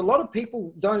difference. A lot of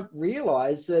people don't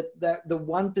realize that the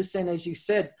 1%, as you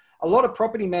said, a lot of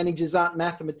property managers aren't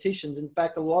mathematicians. In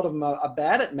fact, a lot of them are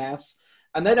bad at maths,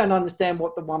 and they don't understand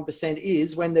what the 1%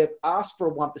 is when they've asked for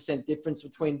a 1% difference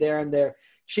between there and their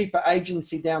cheaper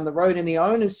agency down the road. And the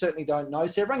owners certainly don't know.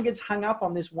 So everyone gets hung up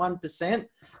on this 1%.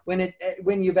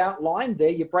 When you've outlined there,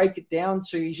 you break it down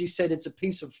to, as you said, it's a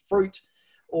piece of fruit,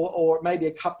 or maybe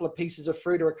a couple of pieces of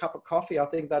fruit or a cup of coffee. I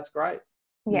think that's great.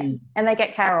 Yeah, and they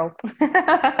get Carol.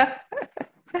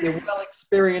 You're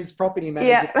well-experienced property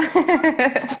manager.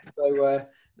 Yeah. So,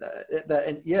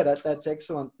 that's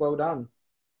excellent. Well done.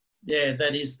 Yeah,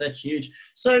 that's huge.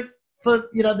 So,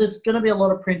 there's going to be a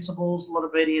lot of principals, a lot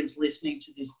of BDMs listening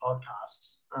to this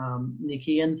podcast,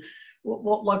 Nikki, and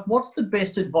what's the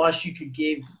best advice you could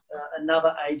give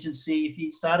another agency if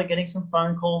you started getting some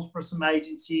phone calls for some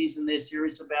agencies and they're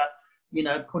serious about,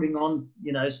 putting on,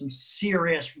 some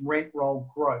serious rent roll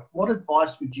growth? What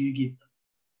advice would you give them?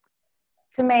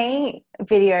 For me,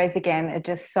 videos, again, are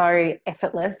just so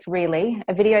effortless, really.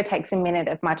 A video takes a minute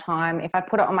of my time. If I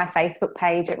put it on my Facebook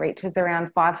page, it reaches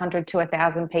around 500 to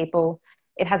 1,000 people.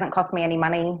 It hasn't cost me any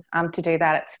money to do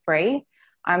that. It's free.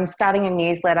 I'm starting a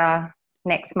newsletter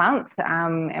next month,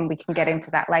 and we can get into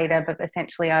that later, but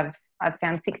essentially I've I've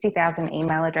found 60,000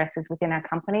 email addresses within our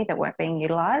company that weren't being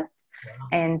utilised. Wow.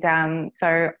 And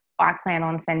so I plan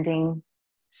on sending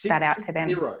that out to them.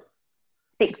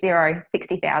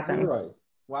 60,000.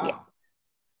 Wow.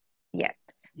 Yeah.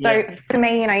 So for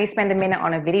me, you know, you spend a minute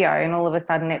on a video and all of a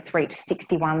sudden it's reached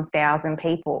 61,000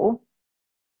 people.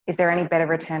 Is there any better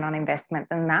return on investment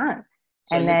than that?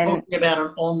 So and you're then talking about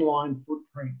an online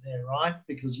footprint there, right?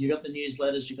 Because you've got the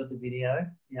newsletters, you've got the video.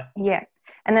 Yeah. Yeah.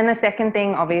 And then the second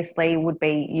thing, obviously, would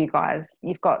be you guys.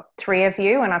 You've got 3 of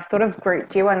you, and I've sort of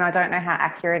grouped you, and I don't know how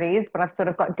accurate it is, but I've sort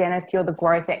of got Deniz, you're the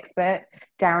growth expert.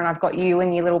 Darren, I've got you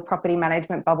in your little property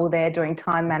management bubble there doing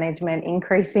time management,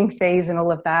 increasing fees and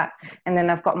all of that. And then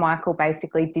I've got Michael,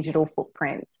 basically digital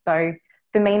footprints. So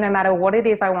for me, no matter what it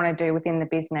is I want to do within the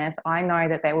business, I know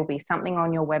that there will be something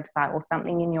on your website or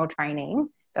something in your training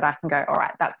that I can go, all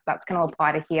right, that's going to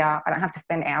apply to here. I don't have to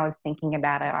spend hours thinking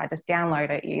about it. I just download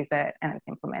it, use it, and it's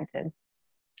implemented.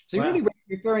 So you're really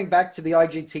referring back to the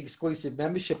IGT exclusive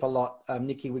membership a lot,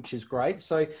 Nikki, which is great.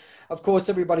 So, of course,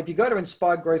 everybody, if you go to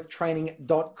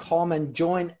inspiredgrowthtraining.com and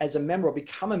join as a member or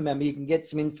become a member, you can get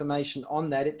some information on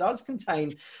that. It does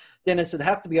contain, Deniz, it'd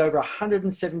have to be over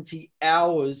 170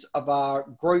 hours of our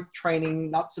growth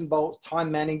training, nuts and bolts, time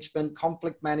management,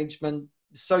 conflict management,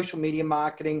 social media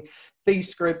marketing, fee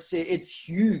scripts. It's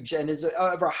huge, and there's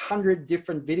over 100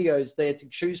 different videos there to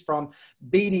choose from.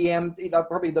 BDM,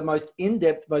 probably the most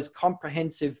in-depth, most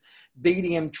comprehensive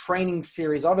BDM training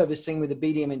series I've ever seen, with the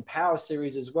BDM Empower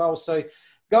series as well. So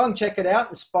go and check it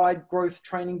out,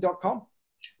 inspiredgrowthtraining.com.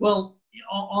 Well,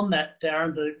 on that,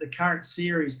 Darren, the current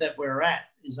series that we're at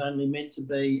is only meant to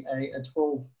be a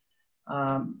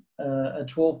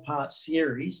 12-part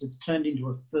series. It's turned into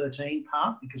a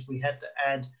 13-part because we had to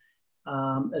add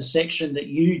a section that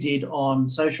you did on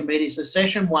social media. So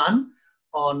session 1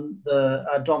 on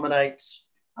the dominate.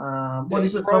 What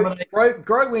is it?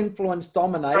 Grow, influence,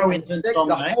 dominate. Dominate.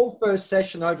 The whole first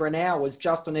session, over an hour, was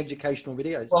just on educational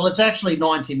videos. Well, it's actually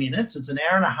 90 minutes. It's an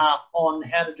hour and a half on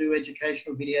how to do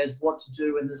educational videos, what to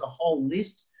do, and there's a whole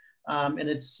list. And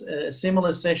it's a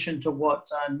similar session to what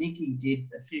Nikki did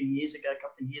a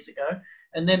couple of years ago.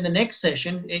 And then the next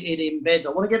session, it embeds. I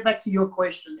want to get back to your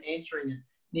question, answering it,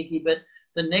 Nikki, but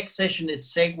the next session, it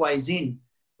segues in,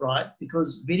 right?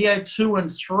 Because video 2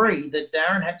 and 3 that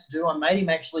Darren had to do, I made him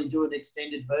actually do an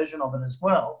extended version of it as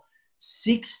well.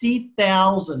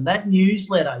 60,000, that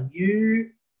newsletter, you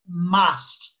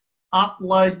must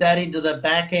upload that into the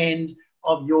back end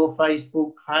of your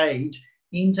Facebook page,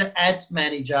 into Ads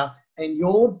Manager, and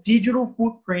your digital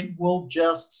footprint will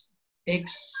just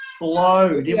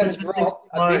explode. You're going to drop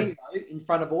a video in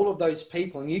front of all of those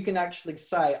people, and you can actually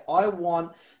say, I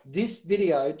want this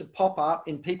video to pop up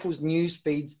in people's news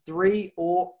feeds 3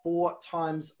 or 4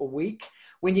 times a week.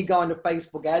 When you go into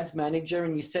Facebook Ads Manager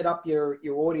and you set up your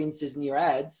audiences and your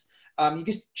ads, you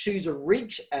just choose a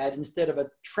reach ad instead of a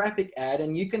traffic ad,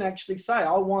 and you can actually say,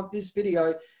 I want this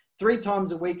video 3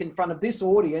 times a week in front of this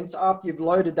audience after you've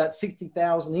loaded that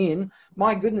 60,000 in.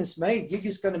 My goodness me, you're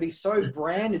just going to be so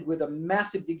branded with a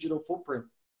massive digital footprint.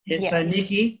 Yeah. So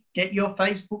Nikki, get your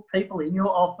Facebook people in your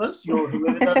office,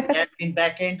 whoever does the admin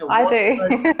back end. I do.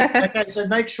 Okay, so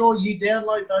make sure you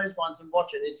download those ones and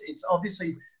watch it. It's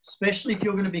obviously, especially if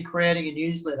you're going to be creating a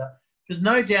newsletter, because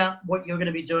no doubt what you're going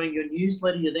to be doing, your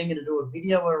newsletter, you're then going to do a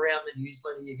video around the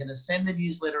newsletter, you're going to send the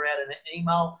newsletter out in an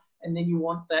email, and then you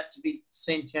want that to be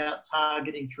sent out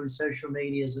targeting through social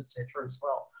medias, etc. as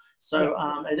well. So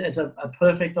it's a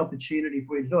perfect opportunity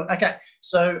for you to do it. Okay,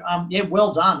 so yeah,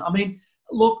 well done. I mean,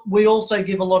 look, we also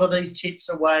give a lot of these tips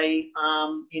away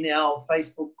in our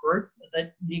Facebook group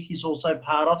that Nick is also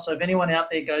part of. So if anyone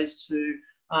out there goes to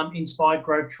Inspired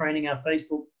Growth Training, our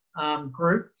Facebook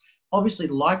group, obviously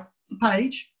like the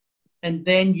page, and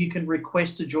then you can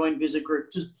request to join visit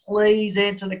group. Just please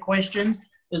answer the questions.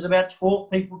 There's about 12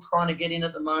 people trying to get in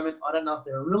at the moment. I don't know if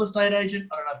they're a real estate agent.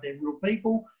 I don't know if they're real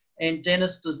people. And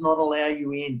Deniz does not allow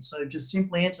you in. So just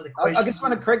simply answer the question. I just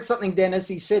want to correct something, Deniz.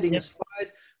 He said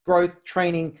Inspired Growth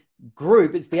Training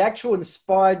Group. It's the actual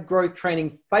Inspired Growth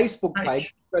Training Facebook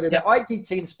page. Go to the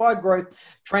IGT Inspired Growth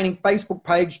Training Facebook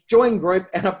page, join group,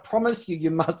 and I promise you,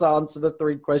 you must answer the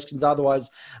 3 questions. Otherwise,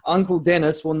 Uncle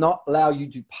Deniz will not allow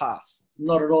you to pass.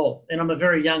 Not at all. And I'm a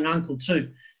very young uncle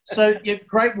too. So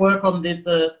great work on the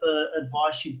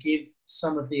advice you give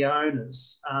some of the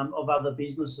owners of other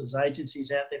businesses,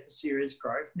 agencies out there for serious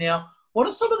growth. Now, what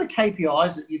are some of the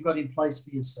KPIs that you've got in place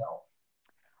for yourself?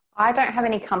 I don't have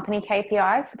any company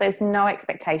KPIs. So there's no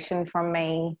expectation from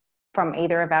me from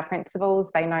either of our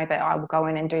principals. They know that I will go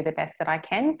in and do the best that I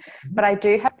can. But I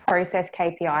do have process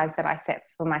KPIs that I set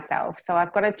for myself. So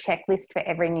I've got a checklist for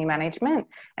every new management,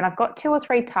 and I've got 2 or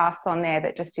 3 tasks on there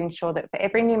that just ensure that for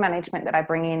every new management that I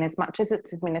bring in, as much as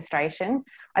it's administration,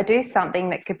 I do something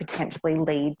that could potentially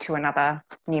lead to another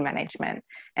new management.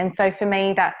 And so for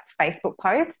me, that's Facebook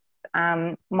posts.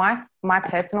 My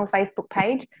personal Facebook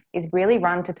page is really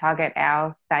run to target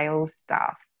our sales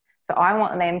staff. So I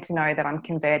want them to know that I'm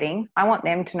converting. I want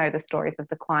them to know the stories of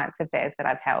the clients of theirs that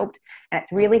I've helped. And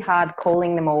it's really hard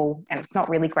calling them all, and it's not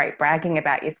really great bragging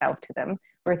about yourself to them.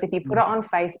 Whereas if you put it on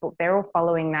Facebook, they're all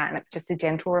following that, and it's just a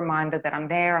gentle reminder that I'm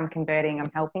there, I'm converting,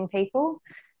 I'm helping people.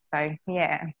 So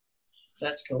yeah.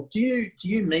 That's cool. Do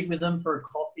you meet with them for a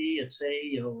coffee, a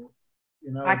tea, or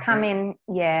I come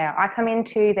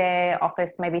into their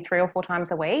office maybe 3 or 4 times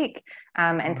a week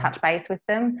and touch base with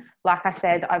them. Like I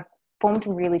said, I've formed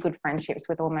really good friendships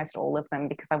with almost all of them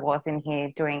because I was in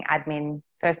here doing admin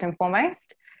first and foremost.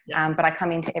 But I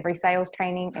come into every sales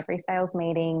training, every sales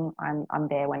meeting. I'm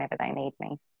there whenever they need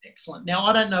me. Excellent. Now,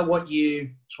 I don't know what you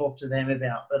talk to them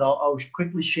about, but I'll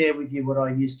quickly share with you what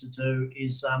I used to do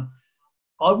is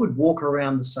I would walk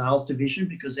around the sales division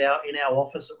because in our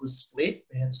office it was split.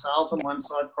 We had sales on one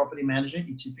side, property management,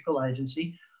 your typical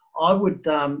agency. I'd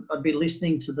be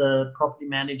listening to the property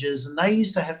managers, and they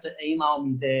used to have to email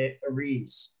me their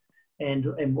arrears and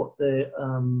what the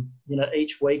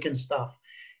each week and stuff.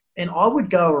 And I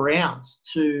would go around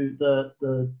to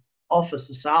the office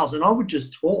of sales, and I would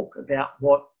just talk about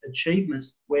what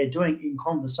achievements we're doing in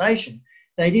conversation.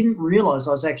 They didn't realise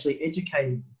I was actually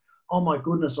educating them. Oh my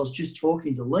goodness, I was just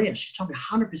talking to Leah. She's told me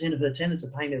 100% of her tenants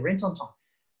are paying their rent on time.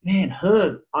 Man,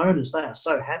 her owners, they are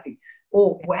so happy.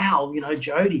 Or, wow,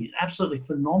 Jody, absolutely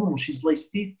phenomenal. She's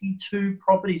leased 52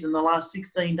 properties in the last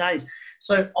 16 days.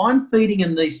 So I'm feeding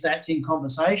them these stats in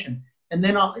conversation. And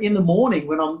then in the morning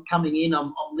when I'm coming in,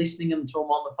 I'm listening to them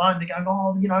on the phone. They're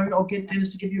going, I'll get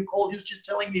Deniz to give you a call. He was just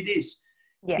telling me this.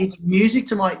 Yeah. It's music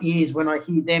to my ears when I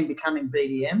hear them becoming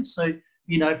BDMs. So,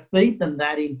 feed them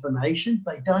that information.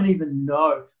 They don't even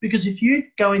know. Because if you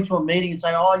go into a meeting and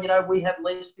say, we have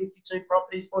leased 52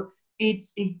 properties,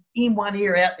 it's in one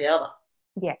ear, out the other.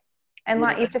 Yeah. And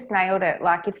you've just nailed it.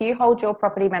 Like if you hold your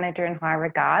property manager in high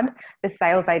regard, the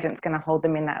sales agent's going to hold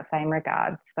them in that same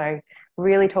regard. So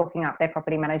really talking up their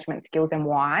property management skills and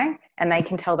why, and they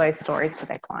can tell those stories to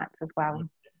their clients as well.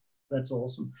 That's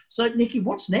awesome. So Nikki,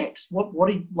 what's next? What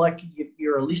are you,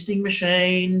 you're a listing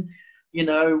machine,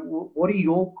 what are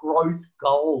your growth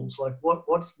goals? Like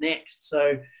what's next?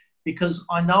 So because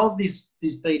I know of this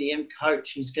BDM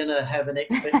coach, he's going to have an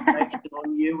expectation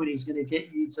on you, and he's going to get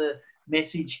you to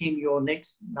message him your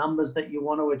next numbers that you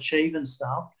want to achieve and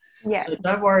stuff. Yeah. So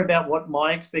don't worry about what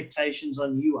my expectations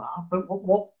on you are, but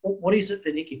what is it for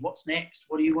Nikki? What's next?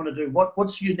 What do you want to do?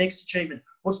 What's your next achievement?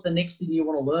 What's the next thing you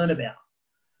want to learn about?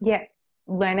 Yeah,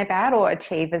 learn about or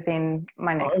achieve as in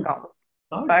my next goals.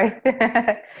 Oh. Both.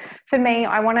 For me,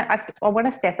 I want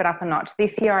to step it up a notch.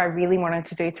 This year, I really wanted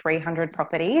to do 300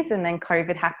 properties, and then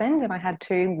COVID happened, and I had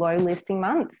 2 low listing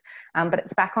months. But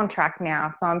it's back on track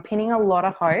now. So I'm pinning a lot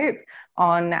of hope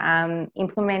on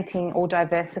implementing or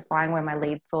diversifying where my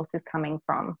lead source is coming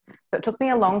from. So it took me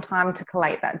a long time to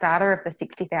collate that data of the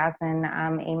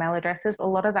 60,000 email addresses. A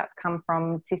lot of that's come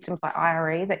from systems like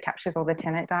IRE that captures all the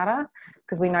tenant data,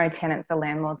 because we know tenants are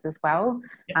landlords as well.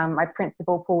 My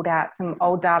principal pulled out some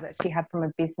old data that she had from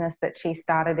a business that she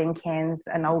started in Cairns,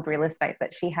 an old real estate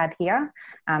that she had here,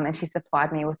 and she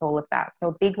supplied me with all of that. So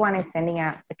a big one is sending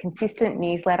out a consistent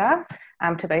newsletter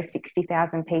to those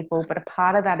 60,000 people, but a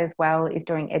part of that as well is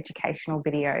doing educational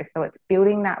videos. So it's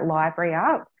building that library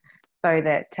up so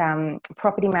that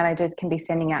property managers can be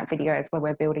sending out videos where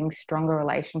we're building stronger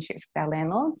relationships with our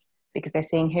landlords, because they're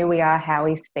seeing who we are, how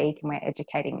we speak, and we're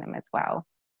educating them as well.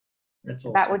 That's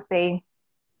awesome.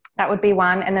 That would be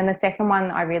one. And then the second one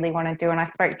I really want to do, and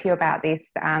I spoke to you about this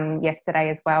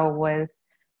yesterday as well, was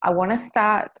I want to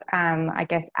start,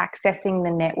 accessing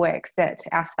the networks that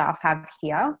our staff have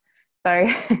here. So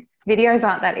videos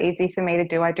aren't that easy for me to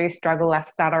do. I do struggle. I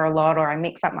stutter a lot, or I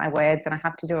mix up my words and I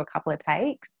have to do a couple of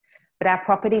takes. But our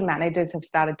property managers have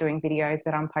started doing videos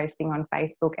that I'm posting on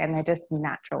Facebook, and they're just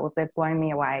naturals. They've blown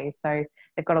me away. So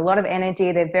they've got a lot of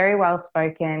energy. They're very well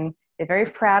spoken. They're very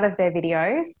proud of their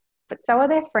videos, but so are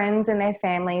their friends and their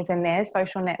families and their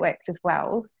social networks as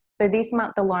well. So this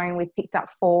month alone, we've picked up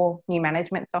 4 new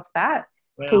managements off that.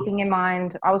 Wow. Keeping in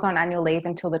mind, I was on annual leave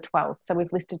until the 12th. So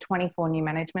we've listed 24 new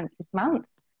managements this month.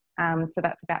 So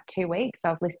that's about 2 weeks.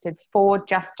 I've listed 4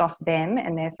 just off them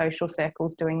and their social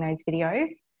circles doing those videos.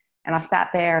 And I sat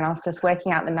there and I was just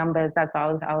working out the numbers as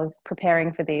I was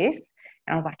preparing for this.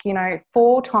 And I was like, you know,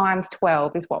 4 times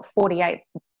 12 is what, 48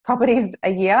 properties a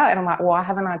year? And I'm like, why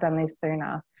haven't I done this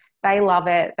sooner? They love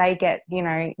it. They get, you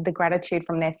know, the gratitude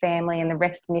from their family and the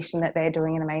recognition that they're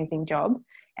doing an amazing job.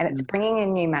 And it's bringing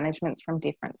in new managements from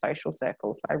different social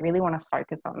circles. So I really want to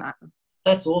focus on that.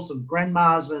 That's awesome.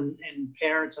 Grandmas and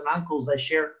parents and uncles, they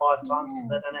share it 5 times because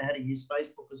they don't know how to use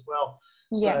Facebook as well.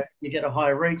 So you get a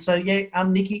higher reach. So yeah,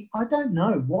 Nikki, I don't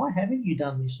know. Why haven't you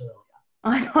done this earlier?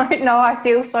 I don't know. I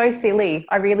feel so silly.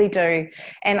 I really do.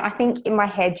 And I think in my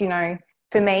head, you know,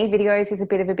 for me, videos is a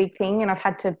bit of a big thing, and I've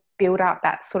had to build up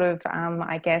that sort of,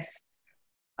 I guess,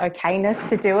 okayness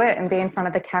to do it and be in front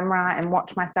of the camera and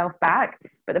watch myself back.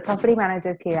 But the property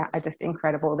managers here are just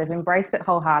incredible. They've embraced it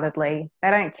wholeheartedly. They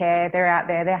don't care. They're out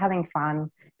there. They're having fun.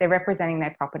 They're representing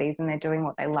their properties and they're doing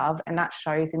what they love, and that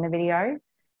shows in the video.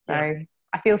 So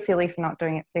I feel silly for not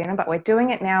doing it sooner, but we're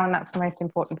doing it now, and that's the most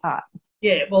important part.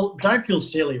 Yeah, well, don't feel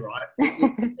silly, right?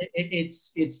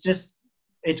 It's just,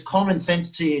 it's common sense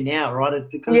to you now, right? It's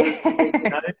because you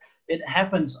know, it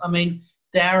happens. I mean,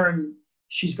 Darren,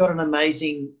 she's got an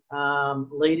amazing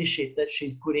leadership that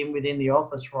she's put in within the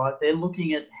office, right? They're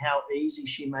looking at how easy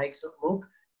she makes it look.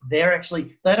 They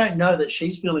don't know that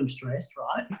she's feeling stressed,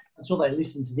 right? Until they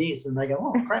listen to this and they go,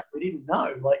 oh, crap, we didn't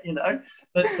know, like, you know.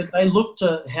 But they look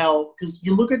to how, because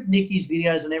you look at Nikki's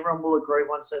videos and everyone will agree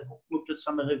once they've looked at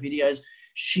some of her videos,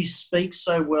 she speaks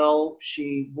so well,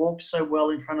 she walks so well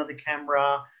in front of the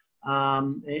camera,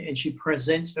 and she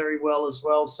presents very well as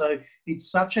well. So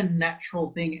it's such a natural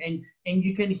thing, and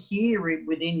you can hear it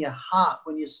within your heart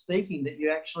when you're speaking that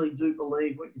you actually do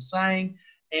believe what you're saying.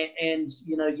 And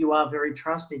you know, you are very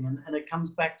trusting. And it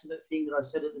comes back to that thing that I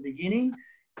said at the beginning.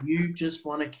 You just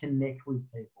want to connect with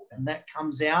people. And that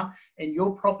comes out. And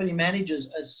your property managers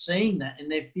are seeing that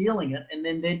and they're feeling it. And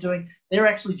then they're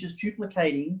actually just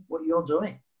duplicating what you're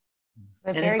doing.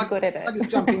 They're very good at it. I'll just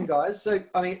jump in, guys. So,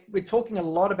 I mean, we're talking a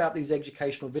lot about these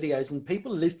educational videos, and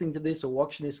people listening to this or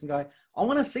watching this and go, I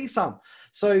want to see some.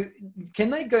 So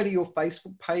can they go to your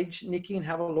Facebook page, Nikki, and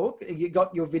have a look? You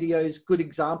got your videos, good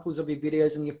examples of your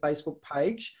videos on your Facebook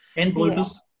page. And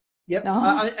bloopers. Yep.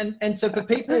 And so for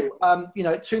people, you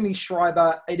know, Twomey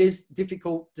Schriber, it is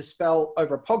difficult to spell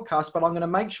over a podcast, but I'm going to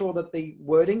make sure that the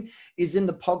wording is in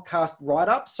the podcast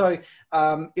write-up. So,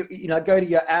 you know, go to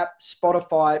your app,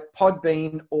 Spotify,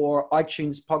 Podbean, or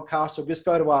iTunes podcast, or just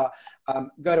go to our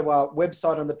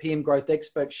website on the PM Growth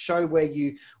Expert, show where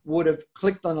you would have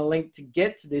clicked on a link to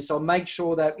get to this. I'll make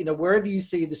sure that, you know, wherever you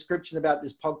see a description about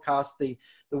this podcast, the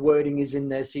wording is in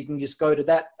there, so you can just go to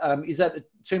that. Is that the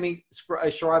Twomey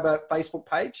Schriber Facebook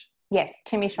page? Yes,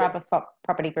 Twomey Schriber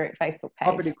Property Group Facebook page.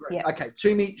 Property Group. Yep. Okay,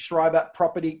 Twomey Schriber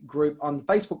Property Group on the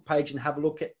Facebook page, and have a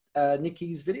look at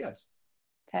Nikki's videos.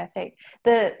 Perfect.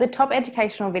 The top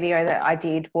educational video that I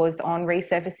did was on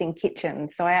resurfacing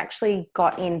kitchens. So I actually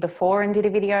got in before and did a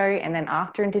video, and then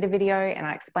after and did a video, and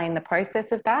I explained the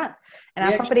process of that. And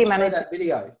our property manager.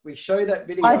 We show that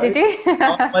video. Oh, did you?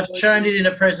 I've shown it in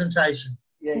a presentation.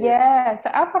 Yeah. So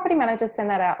our property managers send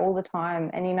that out all the time.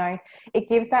 And, you know, it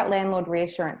gives that landlord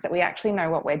reassurance that we actually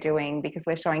know what we're doing, because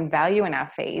we're showing value in our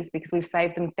fees, because we've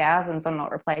saved them thousands on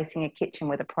not replacing a kitchen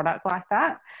with a product like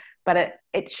that. But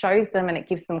it shows them and it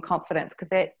gives them confidence, because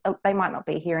they might not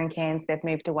be here in Cairns, they've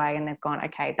moved away and they've gone,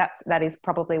 okay, that is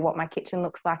probably what my kitchen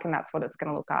looks like, and that's what it's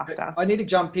going to look after. I need to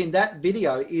jump in. That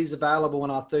video is available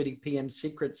on our 30 PM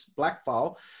Secrets black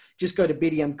file. Just go to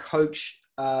BDM Coach,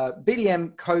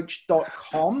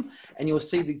 bdmcoach.com, and you'll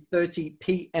see the 30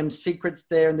 PM Secrets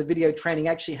there. And the video training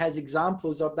actually has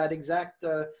examples of that exact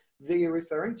video you're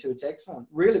referring to. It's excellent.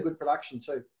 Really good production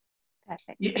too.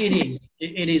 Perfect.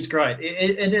 It is great.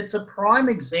 And it's a prime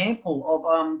example of,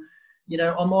 you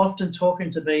know, I'm often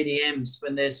talking to BDMs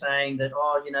when they're saying that,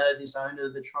 oh, you know, this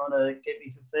owner, they're trying to get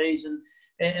me for fees.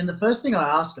 And the first thing I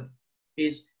ask them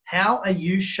is, how are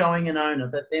you showing an owner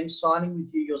that them signing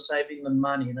with you, you're saving them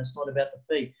money, and it's not about the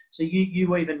fee? So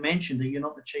you even mentioned that you're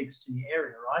not the cheapest in the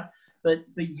area, right? But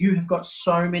you have got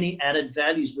so many added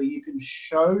values where you can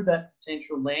show that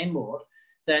potential landlord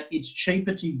that it's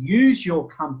cheaper to use your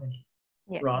company.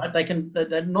 Yep. Right,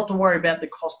 they're not to worry about the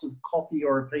cost of coffee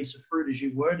or a piece of fruit, as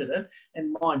you worded it.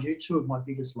 And mind you, 2 of my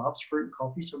biggest loves, fruit and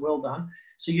coffee, so well done.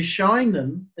 So you're showing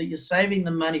them that you're saving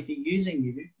them money for using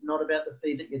you, not about the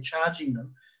fee that you're charging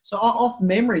them. So off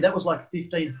memory, that was like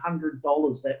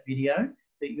 $1,500, that video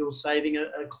that you're saving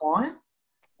a client,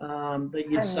 that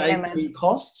you'd save in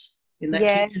costs in that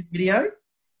kitchen video.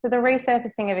 So the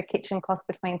resurfacing of a kitchen costs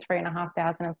between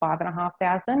 $3,500 and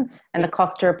 $5,500, and the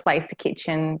cost to replace the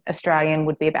kitchen Australian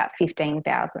would be about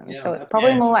 $15,000. So it's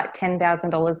probably more like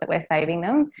 $10,000 that we're saving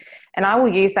them. And I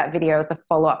will use that video as a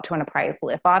follow-up to an appraisal.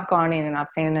 If I've gone in and I've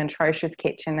seen an atrocious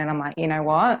kitchen and I'm like, you know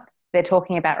what, they're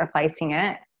talking about replacing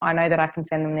it, I know that I can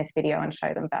send them this video and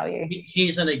show them value.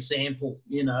 Here's an example,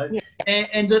 you know. Yeah.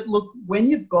 And look, when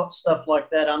you've got stuff like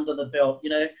that under the belt, you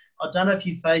know, I don't know if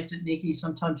you faced it, Nikki,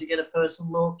 sometimes you get a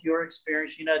person look, your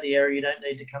experience, you know the area, you don't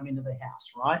need to come into the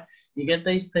house, right? You get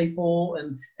these people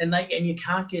and you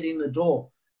can't get in the door,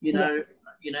 you know. Yeah.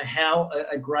 You know, how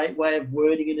a great way of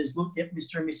wording it is, look, yep,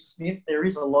 Mr. and Mrs. Smith, there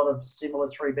is a lot of similar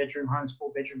 3-bedroom homes,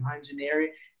 4-bedroom homes in the area.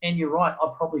 And you're right,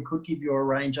 I probably could give you a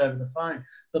range over the phone.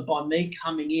 But by me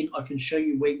coming in, I can show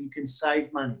you where you can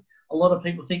save money. A lot of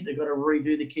people think they've got to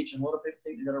redo the kitchen. A lot of people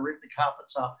think they've got to rip the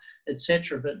carpets up,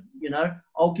 etc. But, you know,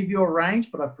 I'll give you a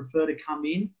range, but I prefer to come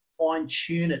in,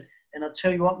 fine-tune it. And I'll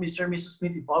tell you what, Mr. and Mrs.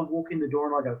 Smith, if I walk in the door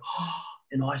and I go, oh,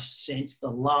 and I sense the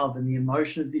love and the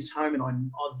emotion of this home,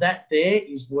 and that there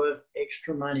is worth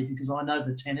extra money, because I know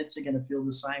the tenants are going to feel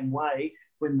the same way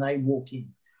when they walk in.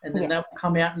 And then that will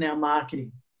come out in our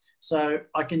marketing. So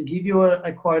I can give you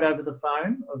a quote over the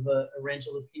phone of a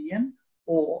rental opinion,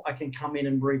 or I can come in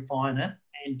and refine it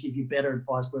and give you better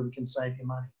advice where we can save you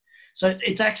money. So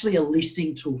it's actually a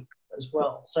listing tool as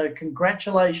well. So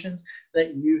congratulations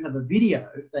that you have a video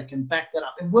that can back that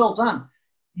up. And well done.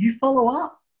 You follow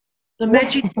up. The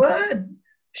magic word.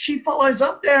 She follows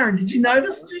up, Darren. Did you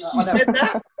notice? She said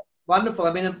that. Wonderful.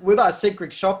 I mean, with our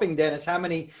secret shopping, Deniz, how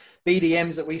many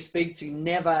BDMs that we speak to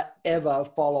never, ever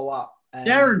follow up? And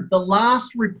Darren, the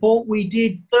last report we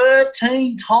did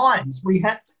 13 times. We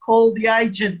had to call the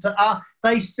agent.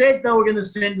 They said they were going to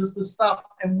send us the stuff,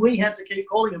 and we had to keep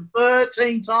calling them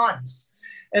 13 times.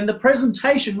 And the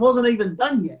presentation wasn't even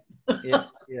done yet. Yeah.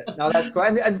 No, that's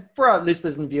great. And for our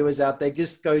listeners and viewers out there,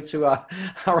 just go to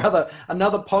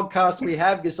another podcast we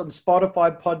have, just on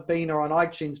Spotify, Podbean, or on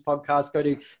iTunes podcast. Go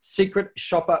to Secret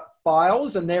Shopper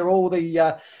Files, and they're all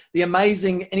the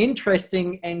amazing and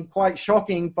interesting and quite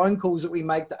shocking phone calls that we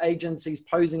make to agencies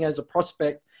posing as a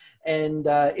prospect. And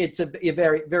it's a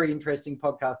very, very interesting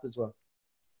podcast as well.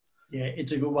 Yeah,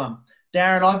 it's a good one.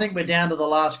 Darren, I think we're down to the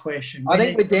last question. I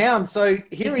think we're down. So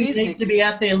here it is. Nikki needs to be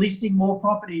out there listing more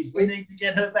properties. We need to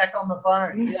get her back on the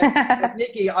phone. Yeah.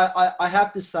 Nikki, I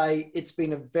have to say it's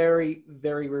been a very,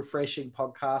 very refreshing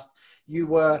podcast. You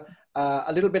were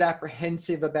a little bit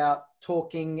apprehensive about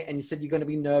talking, and you said you're going to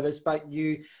be nervous, but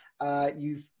you're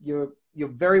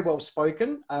very well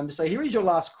spoken. So here is your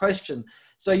last question.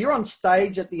 So you're on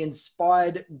stage at the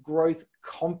Inspired Growth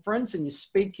Conference, and you're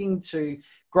speaking to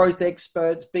growth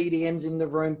experts, BDMs in the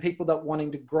room, people that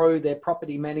wanting to grow their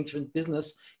property management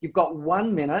business. You've got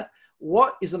 1 minute.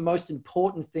 What is the most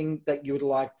important thing that you would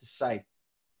like to say?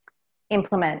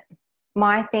 Implement.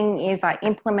 My thing is I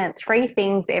implement 3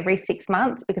 things every 6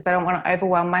 months, because I don't want to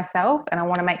overwhelm myself, and I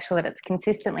want to make sure that it's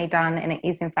consistently done and it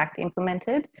is in fact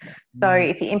implemented. So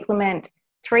if you implement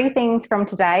 3 things from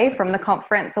today, from the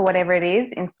conference or whatever it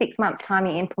is, in 6 months' time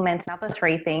you implement another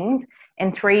 3 things.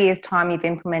 In 3 years' time, you've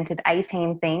implemented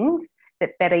 18 things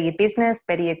that better your business,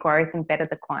 better your growth, and better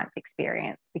the client's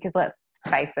experience. Because let's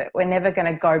face it, we're never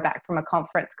going to go back from a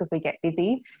conference because we get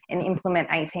busy and implement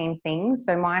 18 things.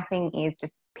 So my thing is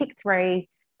just pick 3,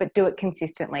 but do it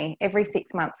consistently. Every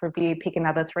 6 months review, pick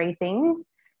another 3 things.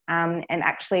 And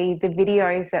actually the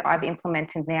videos that I've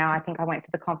implemented now, I think I went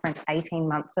to the conference 18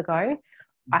 months ago.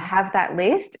 I have that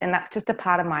list, and that's just a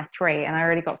part of my 3, and I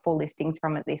already got 4 listings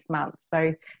from it this month.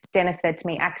 So Deniz said to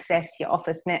me, access your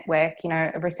office network. You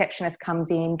know, a receptionist comes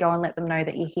in, go and let them know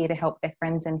that you're here to help their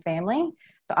friends and family.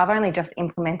 So I've only just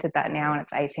implemented that now, and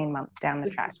it's 18 months down the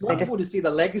track. It's wonderful to see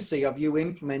the legacy of you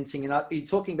implementing. And you're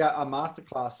talking about our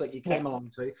masterclass that you came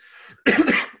along to.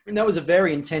 And that was a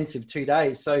very intensive 2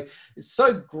 days. So it's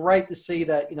so great to see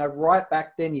that, you know, right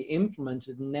back then you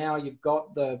implemented, and now you've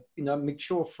got the, you know,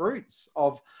 mature fruits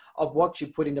of what you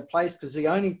put into place, because the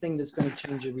only thing that's going to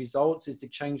change your results is to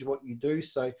change what you do.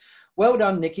 So well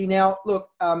done, Nikki. Now, look,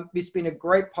 it's been a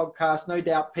great podcast. No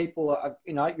doubt people are,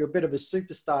 you know, you're a bit of a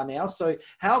superstar now. So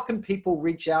how can people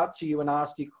reach out to you and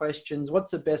ask you questions? What's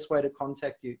the best way to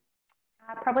contact you?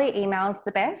 Probably email's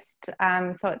the best.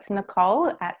 So it's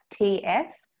Nicole at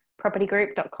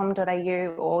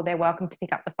tspropertygroup.com.au, or they're welcome to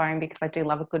pick up the phone, because I do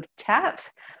love a good chat.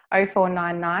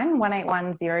 0499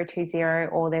 181 020,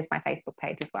 or there's my Facebook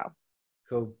page as well.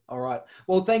 Cool. All right.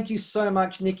 Well, thank you so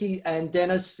much, Nikki and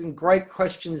Deniz. Some great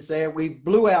questions there. We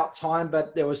blew out time,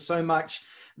 but there was so much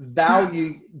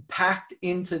value packed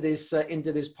into this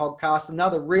podcast.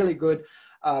 Another really good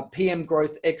PM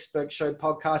Growth Expert Show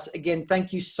podcast. Again,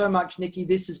 thank you so much, Nikki.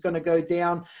 This is going to go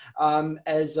down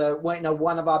as one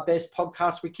of our best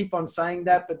podcasts. We keep on saying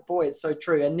that, but boy, it's so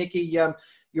true. And Nikki, you're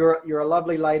a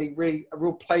lovely lady. Really, a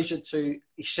real pleasure to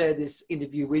share this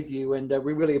interview with you, and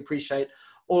we really appreciate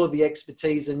all of the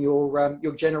expertise and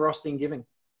your generosity in giving.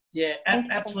 Yeah,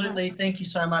 absolutely. Thank you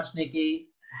so much, Nikki.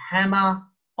 Hammer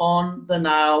on the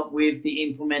nail with the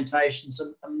implementation.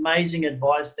 Some amazing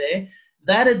advice there.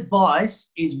 That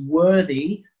advice is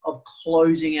worthy of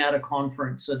closing out a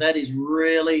conference. So that is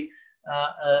really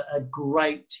a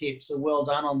great tip. So well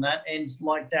done on that. And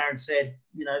like Darren said,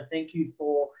 you know, thank you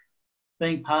for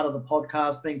being part of the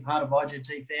podcast, being part of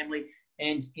IGT family,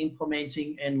 and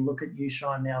implementing, and look at you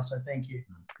shine now. So thank you.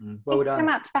 Well Thanks done. so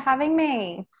much for having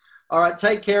me. All right.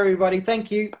 Take care, everybody.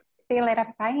 Thank you. See you later.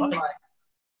 Bye. Bye.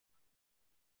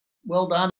 Well done.